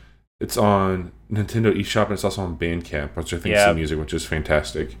Store. It's on Nintendo eShop, and it's also on Bandcamp, which I think is some music, which is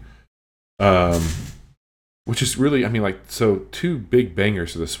fantastic. Which is really, I mean, like, so 2 big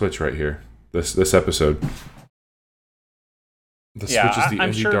bangers to the Switch right here. This episode. The Switch is the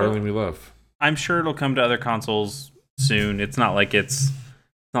indie darling we love. I'm sure it'll come to other consoles soon. It's not like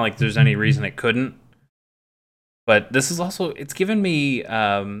there's any reason it couldn't. But this is also, it's given me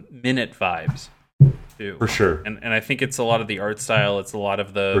Minute vibes. Too. For sure. And I think it's a lot of the art style. It's a lot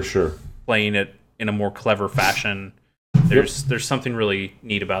of the for sure playing it in a more clever fashion. There's something really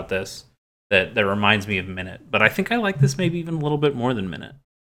neat about this that reminds me of Minute. But I think I like this maybe even a little bit more than Minute.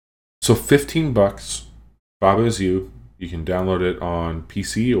 So $15, Baba Is You. You can download it on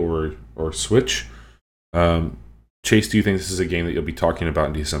PC or Switch. Chase, do you think this is a game that you'll be talking about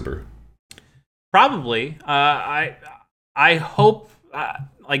in December? Probably. I hope.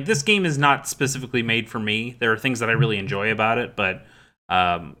 Like, this game is not specifically made for me. There are things that I really enjoy about it, but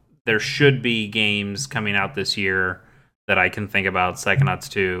there should be games coming out this year that I can think about. Psychonauts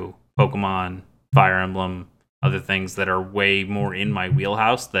 2, Pokemon, Fire Emblem, other things that are way more in my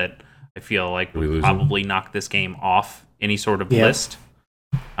wheelhouse that I feel like would probably knock this game off any sort of list.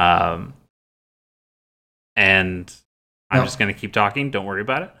 And I'm just going to keep talking. Don't worry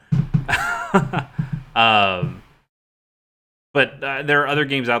about it. But there are other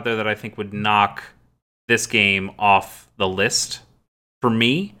games out there that I think would knock this game off the list for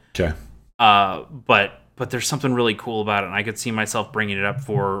me. Okay. But there's something really cool about it, and I could see myself bringing it up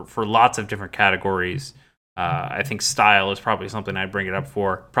for lots of different categories. I think style is probably something I'd bring it up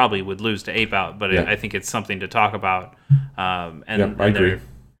for. Probably would lose to Ape Out, but I think it's something to talk about. I agree.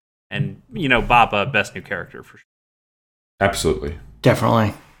 And, Baba, best new character for sure. Absolutely.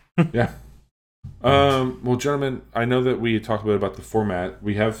 Definitely. Yeah. Well, gentlemen, I know that we talked a bit about the format.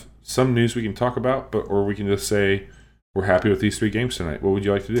 We have some news we can talk about, or we can just say we're happy with these 3 games tonight. What would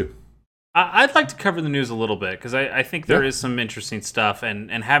you like to do? I'd like to cover the news a little bit because I think there is some interesting stuff,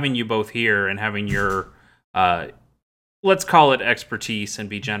 and having you both here and having your let's call it expertise and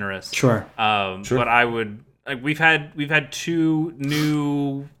be generous. Sure. But I would like we've had two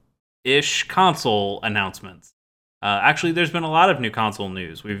new-ish console announcements. Actually, there's been a lot of new console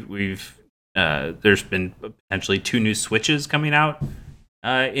news. There's been potentially two new Switches coming out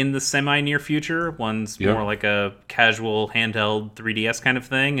in the semi-near future. One's more like a casual handheld 3DS kind of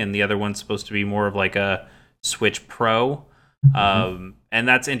thing, and the other one's supposed to be more of like a Switch Pro. And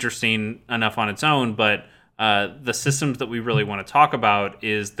that's interesting enough on its own, but the systems that we really want to talk about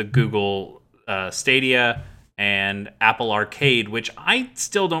is the Google Stadia and Apple Arcade, which I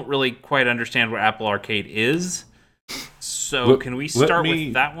still don't really quite understand what Apple Arcade is. So can we start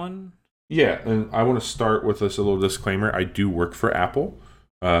with that one? Yeah, and I want to start with this a little disclaimer. I do work for Apple.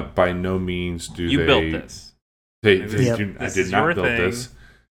 By no means do you built this. I did not build this.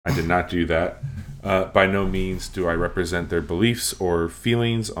 I did not do that. By no means do I represent their beliefs or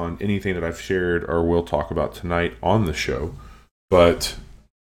feelings on anything that I've shared or will talk about tonight on the show. But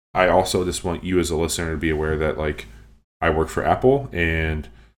I also just want you as a listener to be aware that like I work for Apple and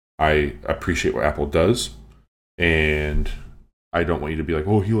I appreciate what Apple does. And I don't want you to be like,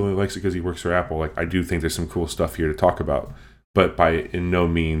 oh, he only likes it because he works for Apple. Like I do think there's some cool stuff here to talk about. But in no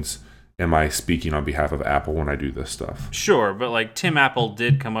means am I speaking on behalf of Apple when I do this stuff. Sure, but like Tim Apple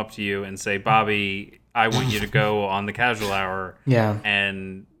did come up to you and say, Bobby, I want you to go on the Casual Hour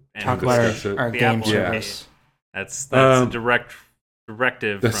and talk about our game service. That's a direct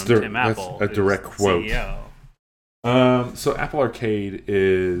directive from Tim Apple. That's a direct quote. CEO. So Apple Arcade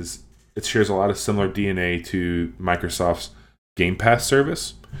it shares a lot of similar DNA to Microsoft's Game Pass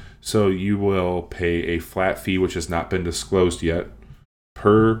service. So you will pay a flat fee, which has not been disclosed yet,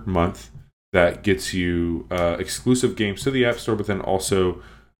 per month. That gets you exclusive games to the App Store, but then also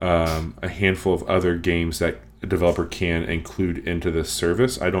a handful of other games that a developer can include into this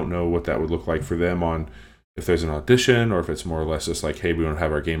service. I don't know what that would look like for them on if there's an audition or if it's more or less just like, hey, we want to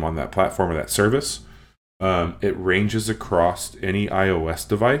have our game on that platform or that service. It ranges across any iOS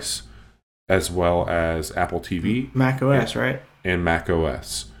device as well as Apple TV. Mac OS, right? And Mac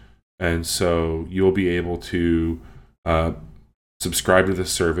OS. And so you'll be able to subscribe to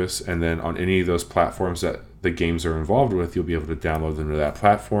this service, and then on any of those platforms that the games are involved with, you'll be able to download them to that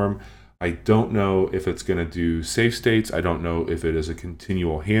platform. I don't know if it's going to do save states. I don't know if it is a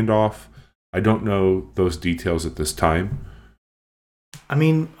continual handoff. I don't know those details at this time. I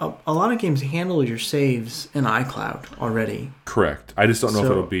mean, a lot of games handle your saves in iCloud already. Correct. I just don't know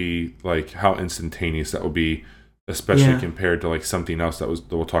if it'll be like how instantaneous that will be, especially compared to like something else that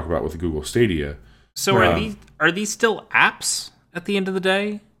we'll talk about with Google Stadia. So are these still apps at the end of the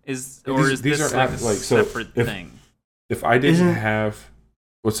day? Is this like a separate thing? If I didn't have,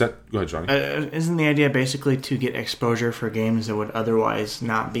 what's that? Go ahead, Johnny. Isn't the idea basically to get exposure for games that would otherwise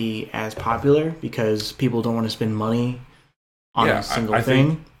not be as popular because people don't want to spend money on a single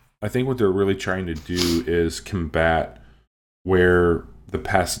thing? I think what they're really trying to do is combat where the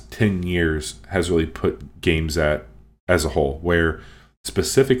past 10 years has really put games at as a whole, where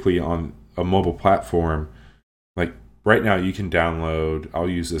specifically on a mobile platform, like right now you can download, I'll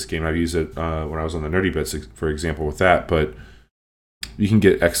use this game, I've used it when I was on the Nerdy Bits, for example, with that, but you can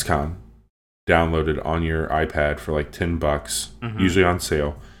get XCOM downloaded on your iPad for like $10, usually on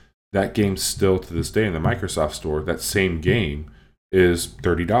sale. That game still to this day in the Microsoft Store, that same game is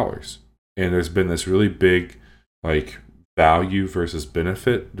 $30. And there's been this really big like value versus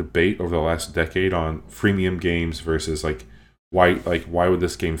benefit debate over the last decade on freemium games versus like why would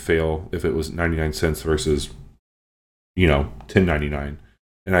this game fail if it was 99 cents versus $10.99.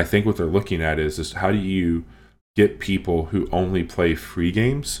 And I think what they're looking at is just how do you get people who only play free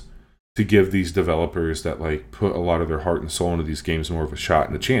games to give these developers that like put a lot of their heart and soul into these games more of a shot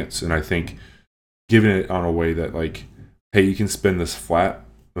and a chance. And I think giving it on a way that like, hey, you can spend this flat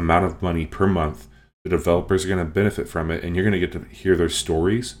amount of money per month, the developers are going to benefit from it, and you're going to get to hear their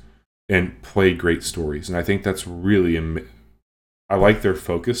stories and play great stories. And I think that's really I like their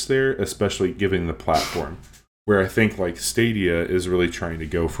focus there, especially given the platform, where I think like Stadia is really trying to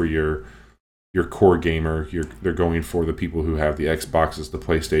go for your core gamer. They're going for the people who have the Xboxes, the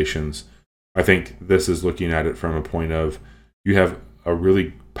PlayStations. I think this is looking at it from a point of you have a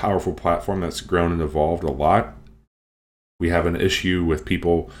really powerful platform that's grown and evolved a lot. We have an issue with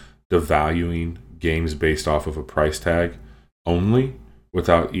people devaluing games based off of a price tag only,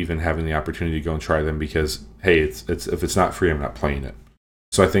 without even having the opportunity to go and try them because, hey, it's if it's not free, I'm not playing it.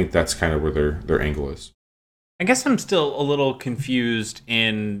 So I think that's kind of where their angle is. I guess I'm still a little confused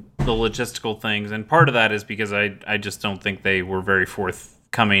in the logistical things, and part of that is because I just don't think they were very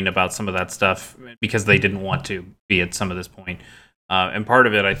forthcoming about some of that stuff because they didn't want to be at some of this point. And part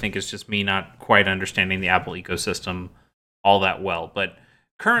of it, I think, is just me not quite understanding the Apple ecosystem all that well. But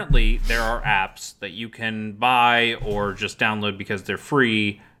currently there are apps that you can buy or just download because they're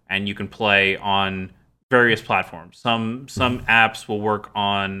free, and you can play on various platforms. Some apps will work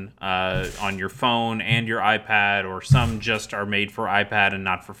on your phone and your iPad, or some just are made for iPad and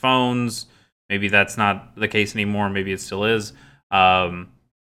not for phones. Maybe that's not the case anymore. Maybe it still is. And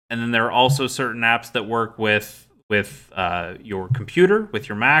then there are also certain apps that work with your computer, with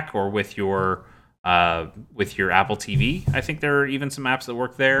your Mac, or with your Apple TV. I think there are even some apps that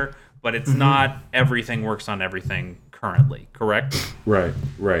work there, but it's not everything works on everything currently, correct? Right.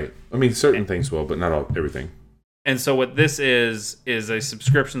 I mean, certain things will, but not everything. And so what this is a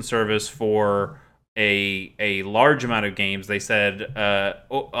subscription service for a large amount of games. They said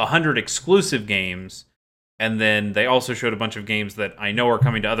 100 exclusive games, and then they also showed a bunch of games that I know are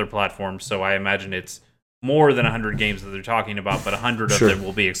coming to other platforms, so I imagine it's more than 100 games that they're talking about, but 100 of them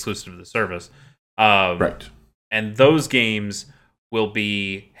will be exclusive to the service. Right. And those games will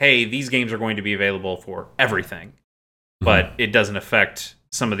be, hey, these games are going to be available for everything, but it doesn't affect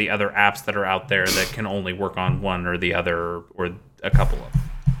some of the other apps that are out there that can only work on one or the other, or a couple of them.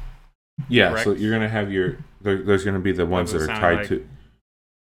 Yeah, Correct? so you're going to have there's going to be the ones that are tied to...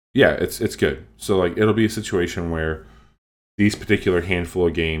 Yeah, it's good. So like it'll be a situation where these particular handful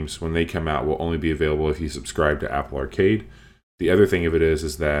of games, when they come out, will only be available if you subscribe to Apple Arcade. The other thing of it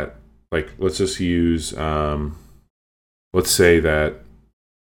is that, like, let's just use, let's say that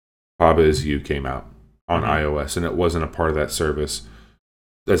Baba Is You came out on iOS, and it wasn't a part of that service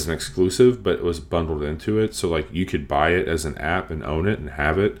as an exclusive, but it was bundled into it. So, like, you could buy it as an app and own it and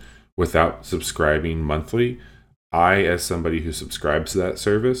have it without subscribing monthly. I, as somebody who subscribes to that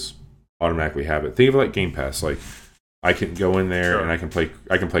service, automatically have it. Think of it like Game Pass. Like, I can go in there and I can play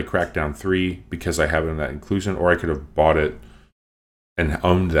Crackdown 3 because I have it in that inclusion, or I could have bought it and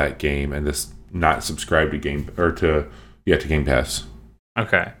owned that game and just not subscribed to Game Pass.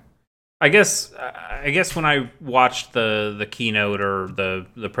 Okay. I guess when I watched the keynote or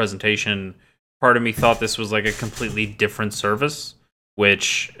the presentation, part of me thought this was like a completely different service,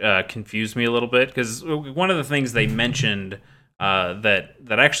 which confused me a little bit, because one of the things they mentioned that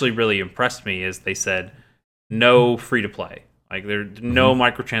actually really impressed me is they said no free to play. Like there are no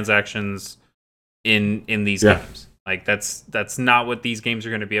microtransactions in these games. Like that's not what these games are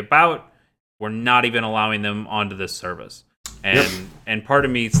going to be about. We're not even allowing them onto this service. And part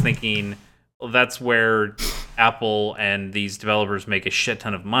of me is thinking, well, that's where Apple and these developers make a shit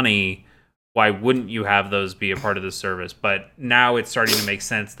ton of money. Why wouldn't you have those be a part of the service? But now it's starting to make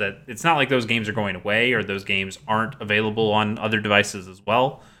sense that it's not like those games are going away or those games aren't available on other devices as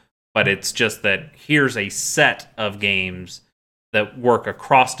well. But it's just that here's a set of games that work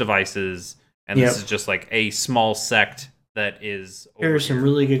across devices, and this is just like a small sect that is over here are some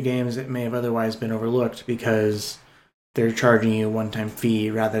really good games that may have otherwise been overlooked because they're charging you a one-time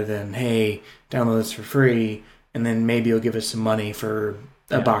fee rather than, hey, download this for free, and then maybe you'll give us some money for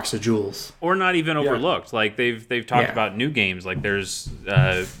a box of jewels. Or not even overlooked. Like they've talked about new games. Like there's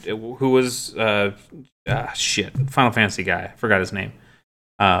who was Final Fantasy guy. I forgot his name.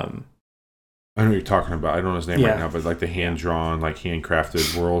 I know what you're talking about. I don't know his name right now, but like the hand-drawn, like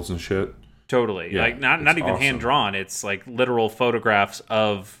handcrafted worlds and shit. Totally. Like not even awesome. Hand-drawn. It's like literal photographs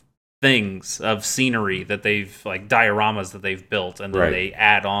of things, of scenery that they've, like dioramas that they've built, and then they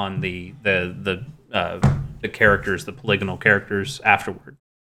add on the characters, the polygonal characters afterward.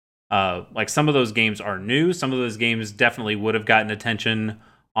 Like some of those games are new. Some of those games definitely would have gotten attention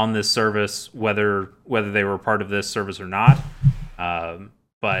on this service, whether they were part of this service or not.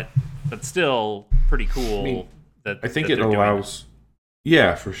 But still pretty cool. I think it allows.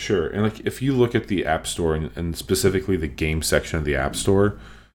 Yeah, for sure. And like if you look at the App Store and specifically the game section of the App Store,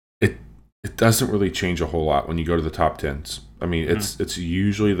 it doesn't really change a whole lot when you go to the top 10s. I mean, it's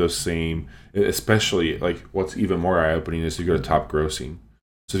usually the same. Especially like what's even more eye-opening is you go to top grossing.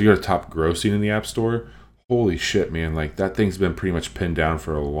 So if you go to top grossing in the App Store, holy shit, man! Like that thing's been pretty much pinned down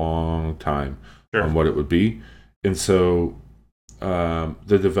for a long time on what it would be. And so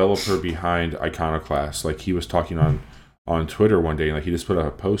the developer behind Iconoclast, like he was talking on Twitter one day, and like he just put out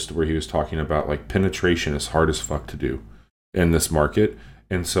a post where he was talking about like penetration is hard as fuck to do in this market.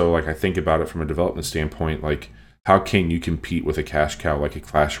 And so like I think about it from a development standpoint, like how can you compete with a cash cow like a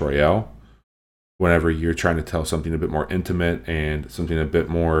Clash Royale whenever you're trying to tell something a bit more intimate and something a bit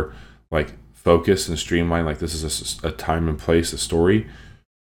more like focused and streamlined, like this is a time and place, a story.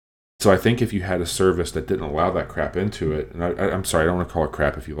 So I think if you had a service that didn't allow that crap into it, and I'm sorry, I don't want to call it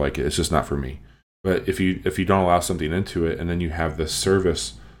crap if you like it, it's just not for me. But if you don't allow something into it, and then you have this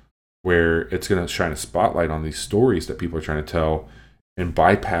service where it's going to shine a spotlight on these stories that people are trying to tell, and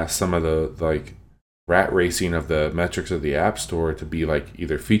bypass some of the like rat racing of the metrics of the App Store to be like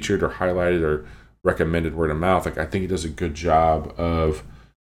either featured or highlighted or recommended word of mouth. Like I think it does a good job of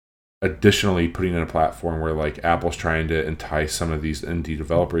additionally putting in a platform where like Apple's trying to entice some of these indie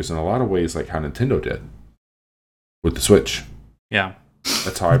developers in a lot of ways, like how Nintendo did with the Switch. Yeah,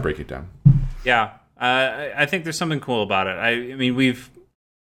 that's how I break it down. Yeah, I think there's something cool about it. I mean,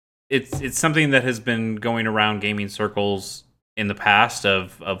 it's something that has been going around gaming circles in the past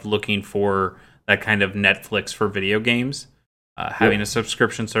of looking for that kind of Netflix for video games, having a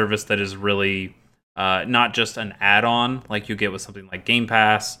subscription service that is really not just an add-on like you get with something like Game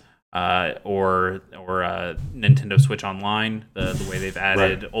Pass or Nintendo Switch Online, the way they've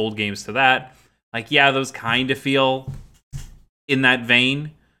added old games to that. Like, yeah, those kind of feel in that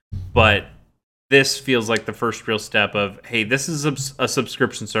vein, but this feels like the first real step of, hey, this is a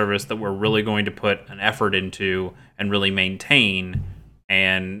subscription service that we're really going to put an effort into and really maintain,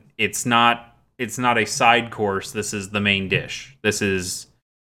 and it's not a side course. This is the main dish. This is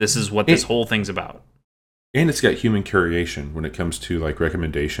what this whole thing's about. And it's got human curation when it comes to like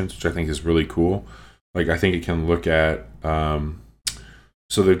recommendations, which I think is really cool. Like I think it can look at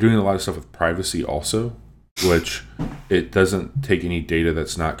so they're doing a lot of stuff with privacy also, which it doesn't take any data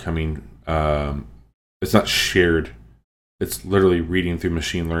that's not coming it's not shared. It's literally reading through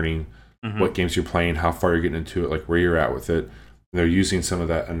machine learning what games you're playing, how far you're getting into it, like where you're at with it. And they're using some of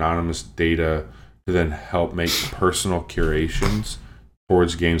that anonymous data to then help make personal curations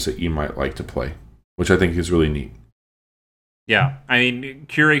towards games that you might like to play, which I think is really neat. Yeah, I mean,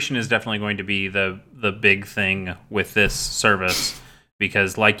 curation is definitely going to be the big thing with this service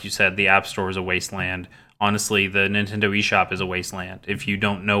because, like you said, the App Store is a wasteland. Honestly, the Nintendo eShop is a wasteland. If you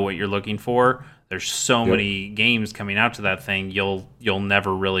don't know what you're looking for, there's so many games coming out to that thing, you'll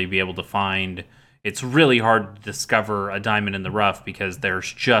never really be able to find. It's really hard to discover a diamond in the rough because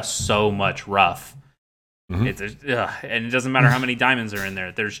there's just so much rough. And it doesn't matter how many diamonds are in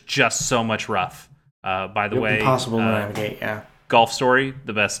there. There's just so much rough. By the way, impossible to navigate. Yeah, Golf Story,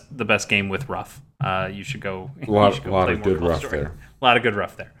 the best game with rough. You should go. A lot of good rough there. A lot of good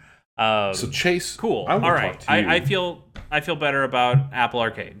rough there. So Chase, cool. All right, I feel better about Apple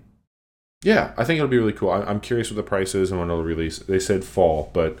Arcade. Yeah, I think it'll be really cool. I'm curious what the price is and when it'll release. They said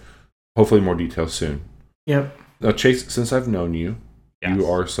fall, but hopefully more details soon. Yep. Now, Chase, since I've known you, you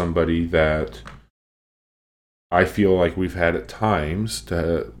are somebody that I feel like we've had at times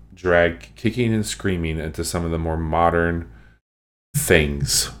to drag kicking and screaming into some of the more modern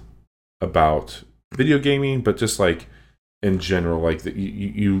things about video gaming, but just like in general, like that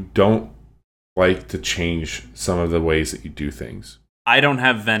you don't like to change some of the ways that you do things. I don't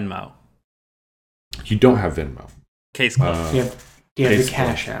have Venmo. You don't have Venmo. Case closed. Do you have the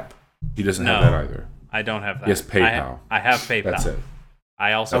Cash App? He doesn't have that either. I don't have that. Yes, PayPal. I have PayPal. That's it.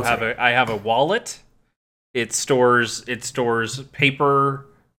 I also have a wallet. It stores paper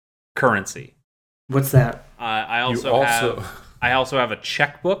currency. What's that? I also have a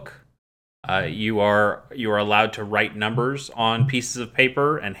checkbook. You are allowed to write numbers on pieces of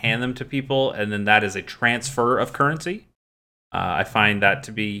paper and hand them to people, and then that is a transfer of currency. I find that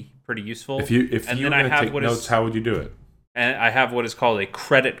to be pretty useful. If you were going to take notes, how would you do it? And I have what is called a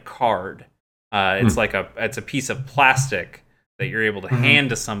credit card. It's it's a piece of plastic that you're able to hand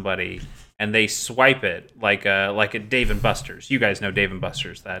to somebody, and they swipe it like at Dave & Buster's. You guys know Dave &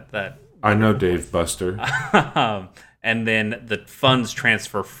 Buster's. That I know Dave Buster. And then the funds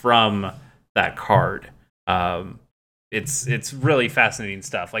transfer from that card. It's really fascinating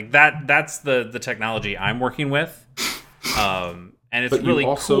stuff. Like that's the technology I'm working with. And it's really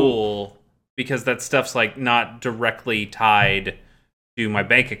cool because that stuff's like not directly tied to my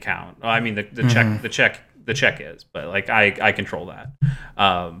bank account. I mean the check is, but like I control that.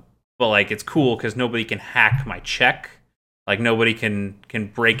 But like it's cool because nobody can hack my check. Like nobody can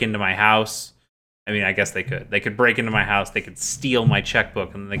break into my house. I mean, I guess they could. They could break into my house. They could steal my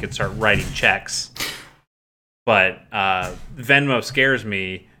checkbook, and then they could start writing checks. But Venmo scares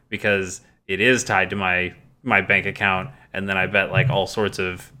me because it is tied to my bank account, and then I bet like all sorts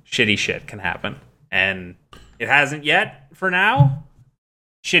of shitty shit can happen. And it hasn't yet for now.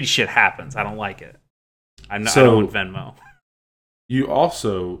 Shitty shit happens. I don't like it. I don't want Venmo. You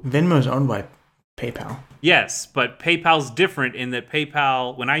also... Venmo's owned by PayPal. Yes, but PayPal's different in that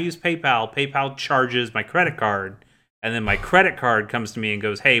when I use PayPal charges my credit card, and then my credit card comes to me and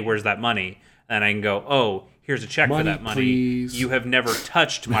goes, hey, where's that money? And I can go, oh, here's a check for that money. Please. You have never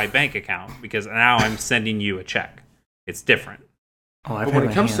touched my bank account because now I'm sending you a check. It's different. Oh, but when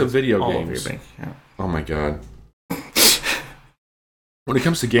it comes to video games, oh my God. When it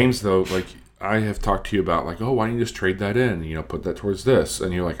comes to games, though, like I have talked to you about, like, oh, why don't you just trade that in? Put that towards this,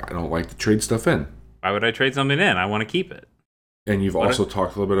 and you're like, I don't like to trade stuff in. Why would I trade something in? I want to keep it. And you've also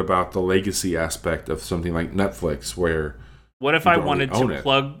talked a little bit about the legacy aspect of something like Netflix, where what if I wanted to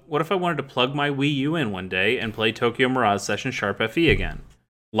plug? What if I wanted to plug my Wii U in one day and play Tokyo Mirage Session Sharp FE again,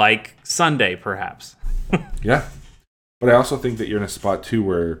 like Sunday, perhaps? Yeah, but I also think that you're in a spot too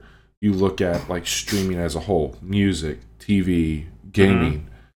where you look at like streaming as a whole, music, TV, gaming,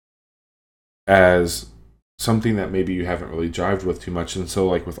 as something that maybe you haven't really jived with too much. And so,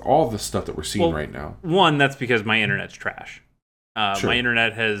 like with all the stuff that we're seeing right now, one, that's because my internet's trash. Sure. My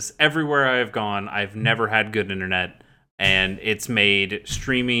internet has, everywhere I've gone, I've never had good internet, and it's made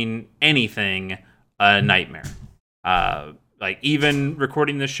streaming anything a nightmare. Like even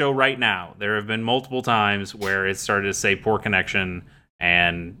recording this show right now, there have been multiple times where it started to say poor connection,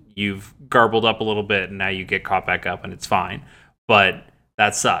 and you've garbled up a little bit, and now you get caught back up, and it's fine. But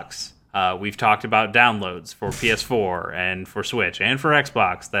that sucks. We've talked about downloads for PS4 and for Switch and for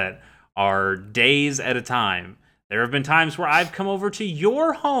Xbox that are days at a time. There have been times where I've come over to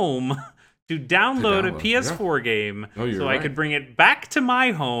your home to download a PS4 game so I could bring it back to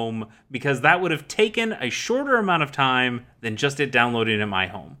my home, because that would have taken a shorter amount of time than just it downloading at my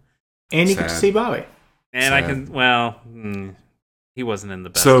home. And you get to see Bobby. And I can, he wasn't in the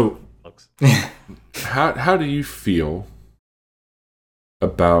best looks. How do you feel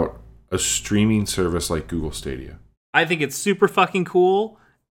about a streaming service like Google Stadia? I think it's super fucking cool,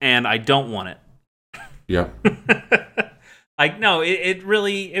 and I don't want it. Yeah. It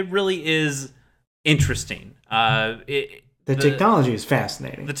really is interesting. The technology is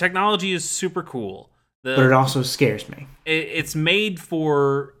fascinating. The technology is super cool. But it also scares me. It's made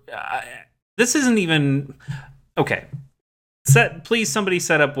for... this isn't even... Okay. Please, somebody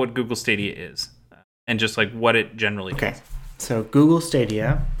set up what Google Stadia is. And just like what it generally does. Okay. So Google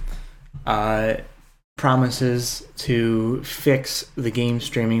Stadia promises to fix the game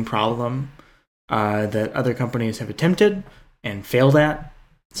streaming problem that other companies have attempted and failed at,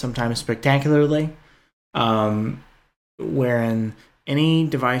 sometimes spectacularly, wherein any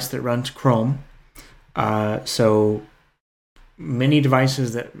device that runs Chrome, so many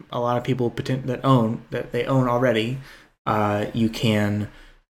devices that a lot of people that they own already, you can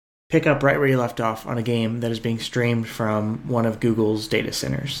pick up right where you left off on a game that is being streamed from one of Google's data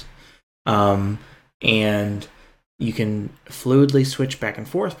centers. And you can fluidly switch back and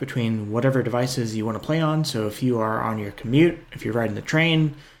forth between whatever devices you want to play on. So if you are on your commute, if you're riding the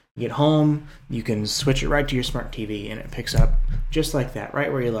train, you get home, you can switch it right to your smart TV, and it picks up just like that,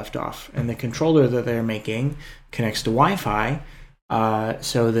 right where you left off. And the controller that they're making connects to Wi-Fi,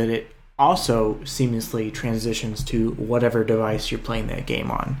 so that it also seamlessly transitions to whatever device you're playing that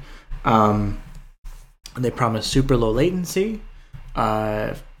game on. They promise super low latency,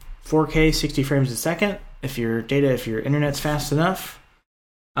 4K 60 frames a second if your internet's fast enough,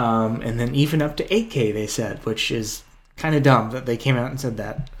 and then even up to 8K, they said, which is kind of dumb that they came out and said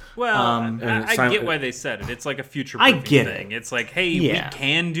that. Well, I get why they said it. It's like a future-proofing thing. It's like, hey, we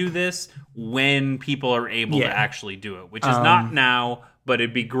can do this when people are able to actually do it, which is not now, but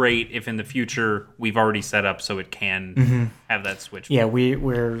it'd be great if in the future we've already set up so it can have that switch. Yeah,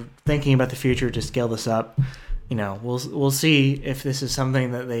 we're thinking about the future to scale this up. You know, we'll see if this is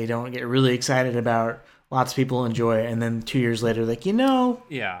something that they don't get really excited about. Lots of people enjoy it, and then 2 years later, like,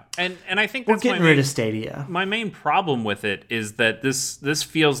 yeah, and I think we're getting rid of Stadia. My main problem with it is that this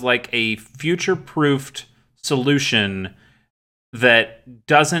feels like a future-proofed solution that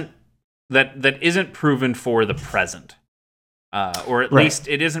isn't proven for the present, or at least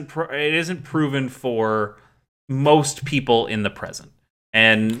it isn't proven for most people in the present.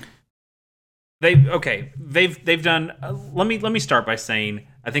 And they've done. Let me start by saying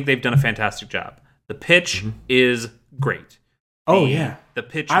I think they've done a fantastic job. The pitch is great. The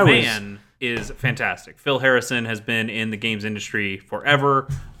pitch is fantastic. Phil Harrison has been in the games industry forever.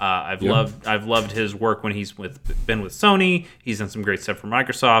 I've loved his work when he's been with Sony. He's done some great stuff for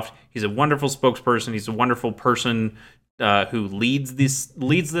Microsoft. He's a wonderful spokesperson. He's a wonderful person who leads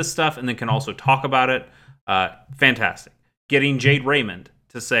this stuff and then can also talk about it. Fantastic. Getting Jade Raymond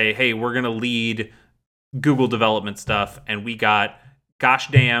to say, hey, we're going to lead Google development stuff, and we got gosh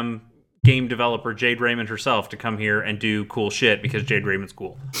damn game developer Jade Raymond herself to come here and do cool shit because Jade Raymond's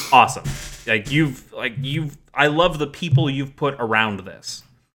cool. Awesome. I love the people you've put around this.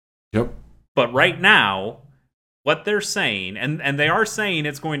 Yep. But right now, what they're saying, and they are saying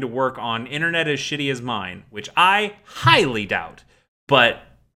it's going to work on internet as shitty as mine, which I highly doubt, but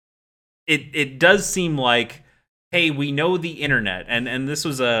it does seem like, hey, we know the internet, and this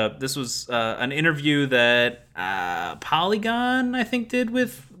was an interview that Polygon, I think, did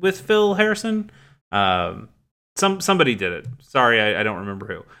with Phil Harrison. Somebody did it. Sorry, I don't remember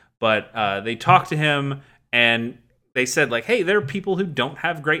who. but they talked to him and they said, like, hey, there are people who don't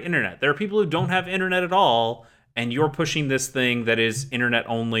have great internet. There are people who don't have internet at all, and you're pushing this thing that is internet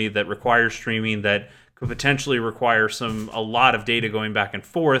only, that requires streaming, that could potentially require a lot of data going back and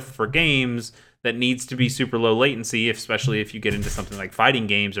forth for games, that needs to be super low latency, especially if you get into something like fighting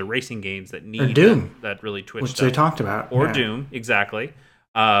games or racing games that need that really Twitch which stuff. they talked about. Or Doom, exactly.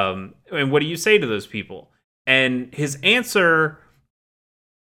 And what do you say to those people? And his answer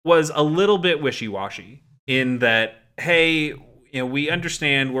was a little bit wishy-washy in that, hey, we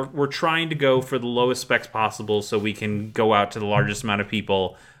understand we're trying to go for the lowest specs possible so we can go out to the largest amount of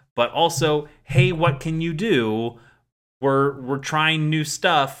people, but also, hey, what can you do? We're trying new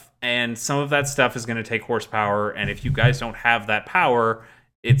stuff, and some of that stuff is going to take horsepower, and if you guys don't have that power,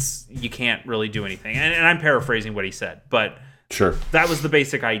 you can't really do anything. And I'm paraphrasing what he said, but sure, that was the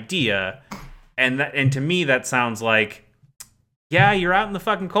basic idea. And to me, that sounds like, yeah, you're out in the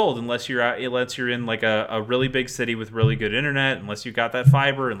fucking cold unless you're in like a really big city with really good internet, unless you got that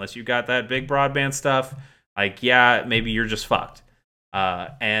fiber, unless you got that big broadband stuff. Like, yeah, maybe you're just fucked.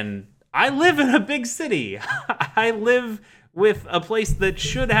 And I live in a big city. I live with a place that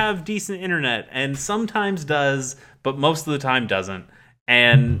should have decent internet and sometimes does, but most of the time doesn't.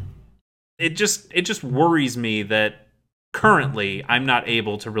 And it just worries me that currently I'm not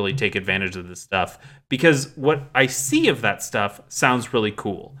able to really take advantage of this stuff, because what I see of that stuff sounds really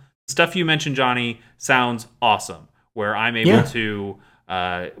cool. Stuff you mentioned, Johnny, sounds awesome, where I'm able to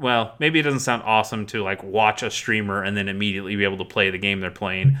well, maybe it doesn't sound awesome to like watch a streamer and then immediately be able to play the game they're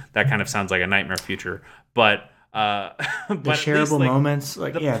playing. That kind of sounds like a nightmare future. But the shareable moments,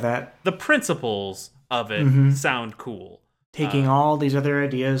 the principles of it sound cool. Taking all these other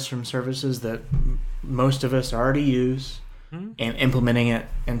ideas from services that most of us already use and implementing it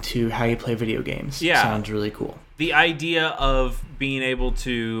into how you play video games sounds really cool. The idea of being able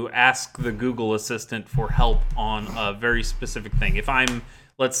to ask the Google Assistant for help on a very specific thing. If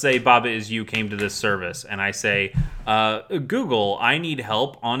let's say Baba Is You came to this service and I say, Google, I need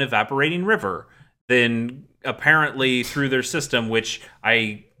help on evaporating river, then apparently through their system, which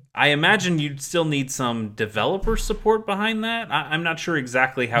I imagine you'd still need some developer support behind that. I'm not sure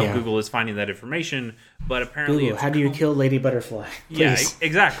exactly how Google is finding that information, but apparently Google, how do you kill Lady Butterfly? Please. Yeah,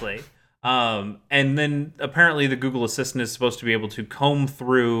 exactly. And then apparently the Google Assistant is supposed to be able to comb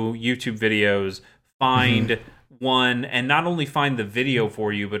through YouTube videos, find one, and not only find the video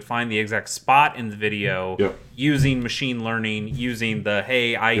for you, but find the exact spot in the video using machine learning, using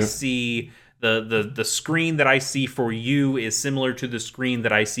I see the screen that I see for you is similar to the screen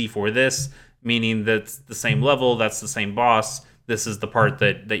that I see for this, meaning that's the same level, that's the same boss, this is the part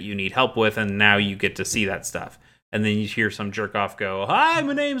that you need help with, and now you get to see that stuff. And then you hear some jerk off go, hi,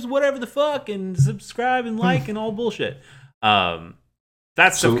 my name's whatever the fuck, and subscribe and like and all bullshit.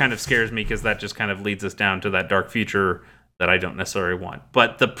 That stuff kind of scares me, because that just kind of leads us down to that dark future that I don't necessarily want.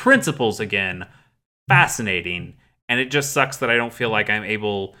 But the principles, again, fascinating. And it just sucks that I don't feel like I'm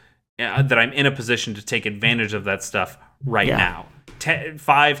in a position to take advantage of that stuff right now.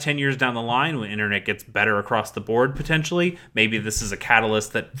 5-10 years down the line, when internet gets better across the board, potentially, maybe this is a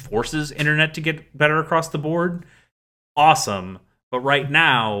catalyst that forces internet to get better across the board. Awesome. But right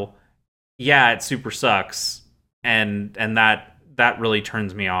now, it super sucks. And that really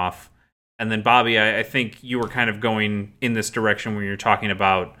turns me off. And then, Bobby, I think you were kind of going in this direction when you're talking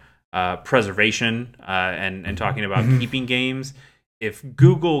about preservation and talking about keeping games. If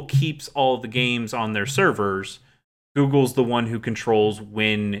Google keeps all the games on their servers, Google's the one who controls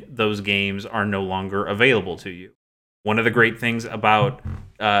when those games are no longer available to you. One of the great things about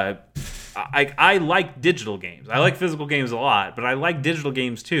I like digital games. I like physical games a lot, but I like digital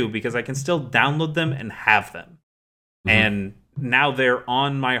games too, because I can still download them and have them. And now they're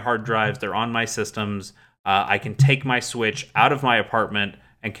on my hard drives, they're on my systems. I can take my Switch out of my apartment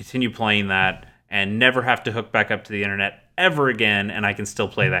and continue playing that and never have to hook back up to the internet ever again, and I can still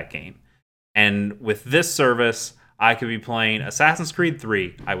play that game. And with this service, I could be playing Assassin's Creed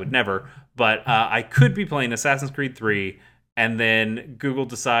 3. I would never, but I could be playing Assassin's Creed 3, and then Google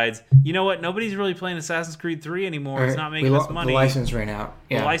decides, you know what, nobody's really playing Assassin's Creed 3 anymore. It's not making us money. The license ran out.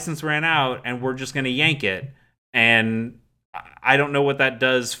 The license ran out, and we're just going to yank it. And I don't know what that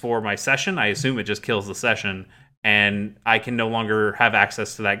does for my session. I assume it just kills the session, and I can no longer have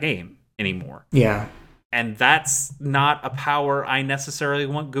access to that game anymore. Yeah. And that's not a power I necessarily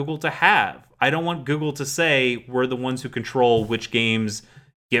want Google to have. I don't want Google to say we're the ones who control which games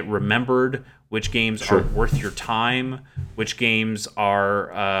get remembered, which games are worth your time, which games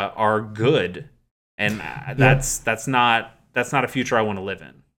are good, and that's not a future I want to live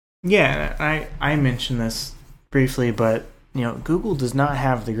in. Yeah, I mentioned this briefly, but Google does not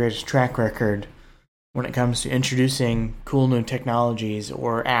have the greatest track record when it comes to introducing cool new technologies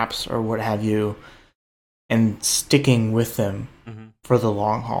or apps or what have you, and sticking with them for the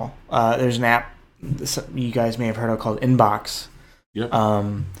long haul. There's an app you guys may have heard of called Inbox. Yep.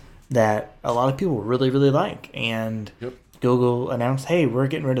 That a lot of people really, really like. And Google announced, hey, we're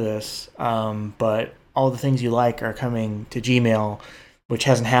getting rid of this. But all the things you like are coming to Gmail, which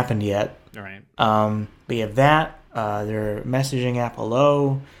hasn't happened yet. All right. But you have that, their messaging app,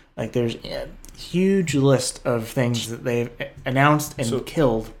 Hello. Like, there's a huge list of things that they've announced and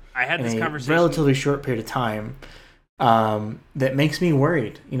killed I had this in a conversation. relatively short period of time. That makes me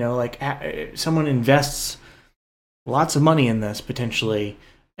worried. Someone invests lots of money in this potentially,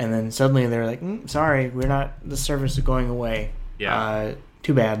 and then suddenly they're like, sorry, the service is going away. Yeah.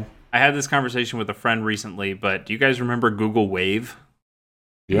 Too bad. I had this conversation with a friend recently, but do you guys remember Google Wave?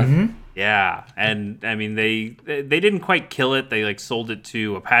 Yeah. Mm-hmm. Yeah, and I mean they didn't quite kill it. They sold it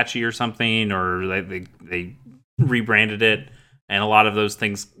to Apache or something, or they rebranded it, and a lot of those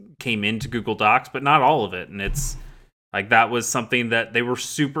things came into Google Docs, but not all of it. And it's that was something that they were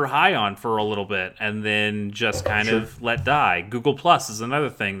super high on for a little bit, and then just kind of let die. Google Plus is another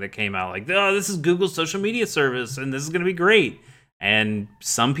thing that came out this is Google's social media service, and this is going to be great. And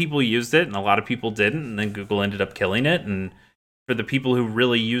some people used it, and a lot of people didn't, and then Google ended up killing it. And for the people who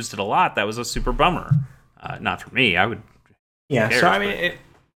really used it a lot, that was a super bummer. Not for me. I would. Yeah. Cares, so I mean,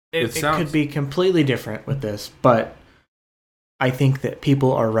 it could be completely different with this, but I think that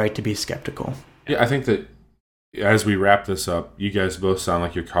people are right to be skeptical. Yeah, I think that as we wrap this up, you guys both sound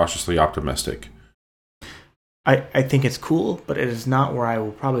like you're cautiously optimistic. I think it's cool, but it is not where I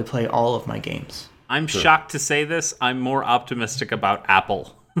will probably play all of my games. I'm shocked to say this. I'm more optimistic about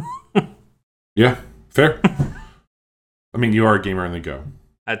Apple. Yeah, fair. I mean, you are a gamer on the go.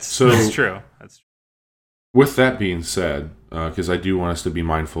 That's true. That's true. With that being said, because I do want us to be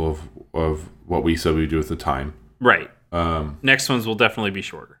mindful of what we said we do at the time. Right. Next ones will definitely be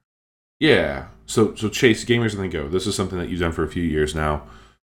shorter. Yeah. So Chase, gamers on the go. This is something that you've done for a few years now.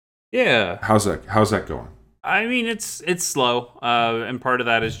 Yeah. How's that going? I mean, it's slow, and part of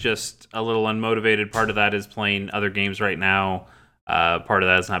that is just a little unmotivated. Part of that is playing other games right now. Part of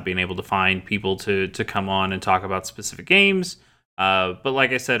that is not being able to find people to come on and talk about specific games. But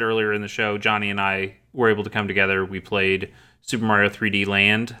like I said earlier in the show, Johnny and I were able to come together. We played Super Mario 3D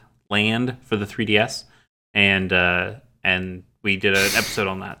Land for the 3DS, and we did an episode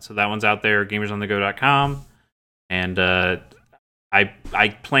on that. So that one's out there, gamersonthego.com. And I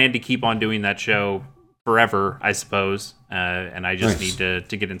plan to keep on doing that show forever, I suppose, and I just need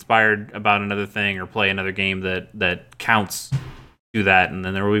to get inspired about another thing or play another game that counts to that, and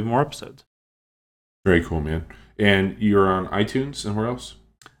then there will be more episodes. Very cool, man. And you're on iTunes and where else?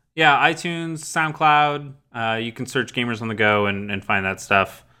 Yeah, iTunes, SoundCloud. You can search Gamers on the Go and find that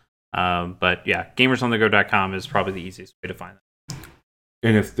stuff. But yeah, gamersonthego.com is probably the easiest way to find it.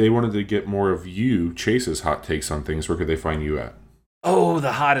 And if they wanted to get more of you, Chase's hot takes on things, where could they find you at? Oh,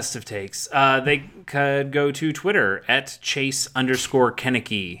 the hottest of takes. They could go to Twitter at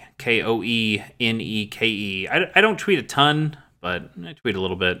Chase_Koeneke, Koeneke. I don't tweet a ton, but I tweet a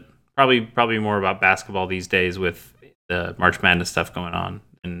little bit. Probably more about basketball these days with the March Madness stuff going on.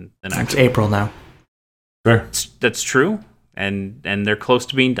 It's April now. Fair. That's true, and they're close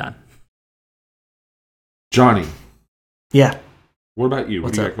to being done. Johnny. Yeah. What about you?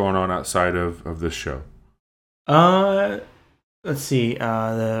 What do you got going on outside of this show? Let's see.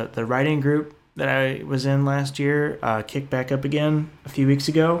 The writing group that I was in last year kicked back up again a few weeks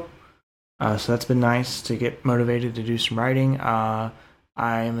ago. So that's been nice to get motivated to do some writing.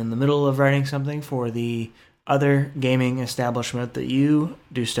 I'm in the middle of writing something for the other gaming establishment that you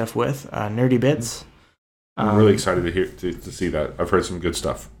do stuff with, Nerdy Bits. I'm really excited to see that. I've heard some good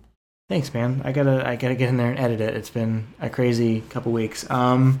stuff. Thanks, man. I gotta get in there and edit it. It's been a crazy couple weeks.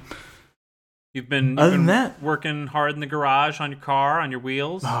 You've been working hard in the garage on your car, on your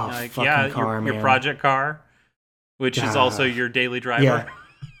wheels. Oh, your project car, which is also your daily driver. Yeah,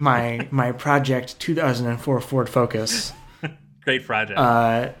 my project 2004 Ford Focus. Great project.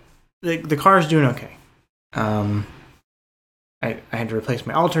 The car's doing okay. I had to replace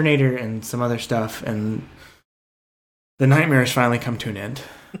my alternator and some other stuff, and the nightmare has finally come to an end.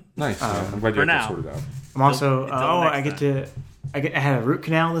 Nice. I'm glad you got that sorted out. I'm also I had a root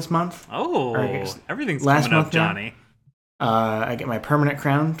canal this month. Oh, everything's coming up, Johnny. I get my permanent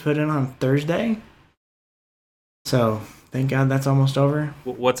crown put in on Thursday. So, thank God that's almost over.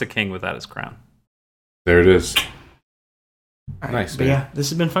 What's a king without his crown? There it is. All right, Nice, but man. yeah, this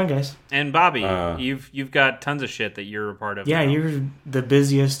has been fun, guys. And Bobby, Uh, you've got tons of shit that you're a part of. Yeah, now. you're the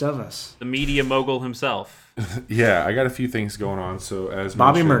busiest of us. The media mogul himself. Yeah, I got a few things going on. So as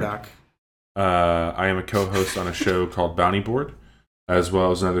Bobby mentioned, Murdoch. I am a co-host on a show called Bounty Board, as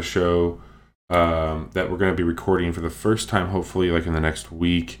well as another show that we're going to be recording for the first time, hopefully, like in the next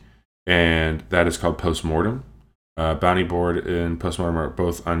week, and that is called Postmortem. Bounty Board and Postmortem are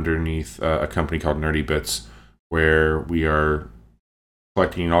both underneath a company called Nerdy Bits, where we are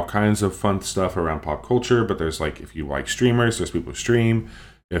collecting all kinds of fun stuff around pop culture. But there's like, if you like streamers, there's people who stream.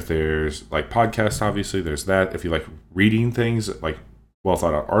 If there's like podcasts, obviously there's that. If you like reading things, like well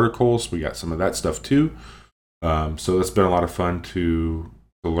thought out articles, we got some of that stuff too. So it's been a lot of fun to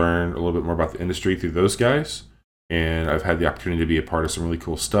learn a little bit more about the industry through those guys. And I've had the opportunity to be a part of some really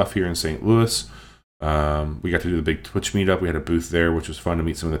cool stuff here in St. Louis. We got to do the big Twitch meetup. We had a booth there, which was fun to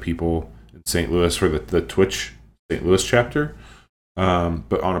meet some of the people in St. Louis for the Twitch St. Louis chapter.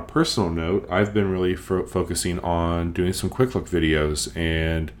 But on a personal note, I've been really focusing on doing some quick look videos,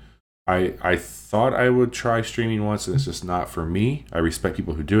 and I thought I would try streaming once, and it's just not for me. I respect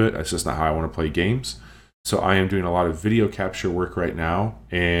people who do it. It's just not how I want to play games. So I am doing a lot of video capture work right now,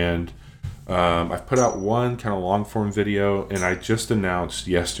 and I've put out one kind of long form video, and I just announced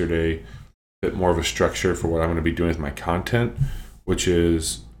yesterday a bit more of a structure for what I'm going to be doing with my content, which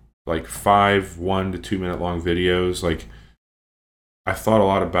is like 5 1 to 2 minute long videos. Like, I've thought a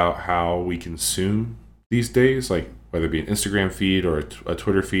lot about how we consume these days, like whether it be an Instagram feed or a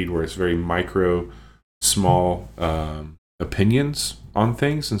Twitter feed where it's very micro, small opinions on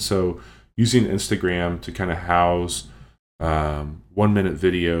things. And so using Instagram to kind of house 1 minute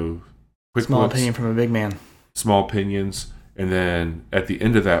video, quick Small looks, opinion from a big man. small opinions, and then at the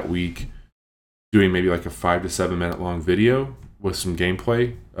end of that week, doing maybe like a 5 to 7 minute long video with some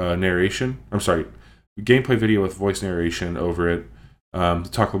gameplay narration. Gameplay video with voice narration over it. To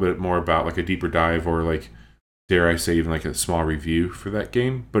talk a little bit more about like a deeper dive, or like, dare I say, even like a small review for that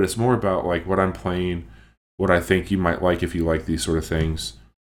game. But it's more about like what I'm playing, what I think you might like if you like these sort of things.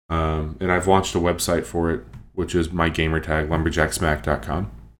 And I've launched a website for it, which is my gamertag, lumberjacksmack.com.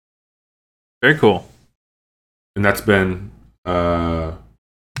 Very cool. And that's been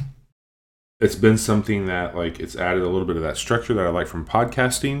it's been something that, like, it's added a little bit of that structure that I like from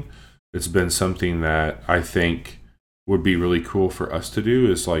podcasting. It's been something that I think would be really cool for us to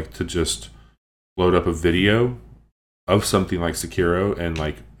do, is like to just load up a video of something like Sekiro and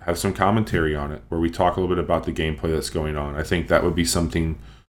like have some commentary on it, where we talk a little bit about the gameplay that's going on. I think that would be something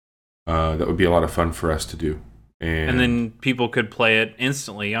that would be a lot of fun for us to do. And then people could play it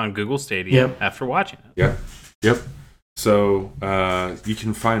instantly on Google Stadia after watching it. Yep. So you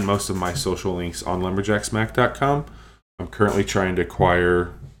can find most of my social links on lumberjacksmack.com. I'm currently trying to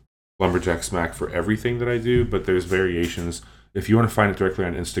acquire Lumberjack Smack for everything that I do, but there's variations. If you want to find it directly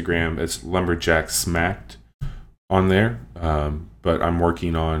on Instagram, it's Lumberjack Smacked on there. But I'm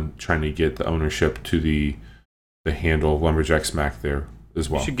working on trying to get the ownership to the handle Lumberjack Smack there as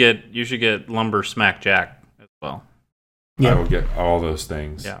well. You should get Lumber Smack Jack as well. I will get all those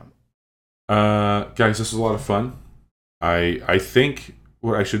things. Yeah. Guys, this was a lot of fun. I think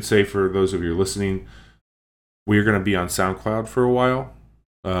what I should say for those of you listening, we're going to be on SoundCloud for a while,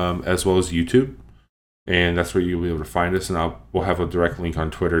 as well as YouTube, and that's where you'll be able to find us. And we'll have a direct link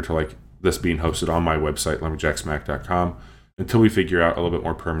on Twitter to like this being hosted on my website, lumberjacksmack.com, until we figure out a little bit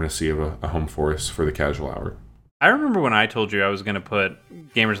more permanency of a home for us for the casual hour. I remember when I told you I was going to put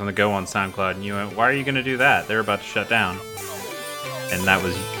Gamers on the Go on SoundCloud, and you went, "Why are you going to do that? They're about to shut down." And that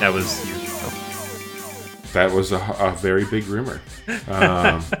was years ago. That was a very big rumor.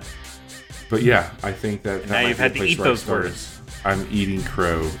 But yeah, I think that now you've had to eat those words. I'm eating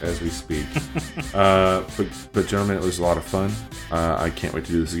crow as we speak. But gentlemen, it was a lot of fun. I can't wait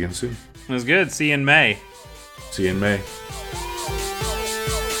to do this again soon. It was good. See you in May. See you in May.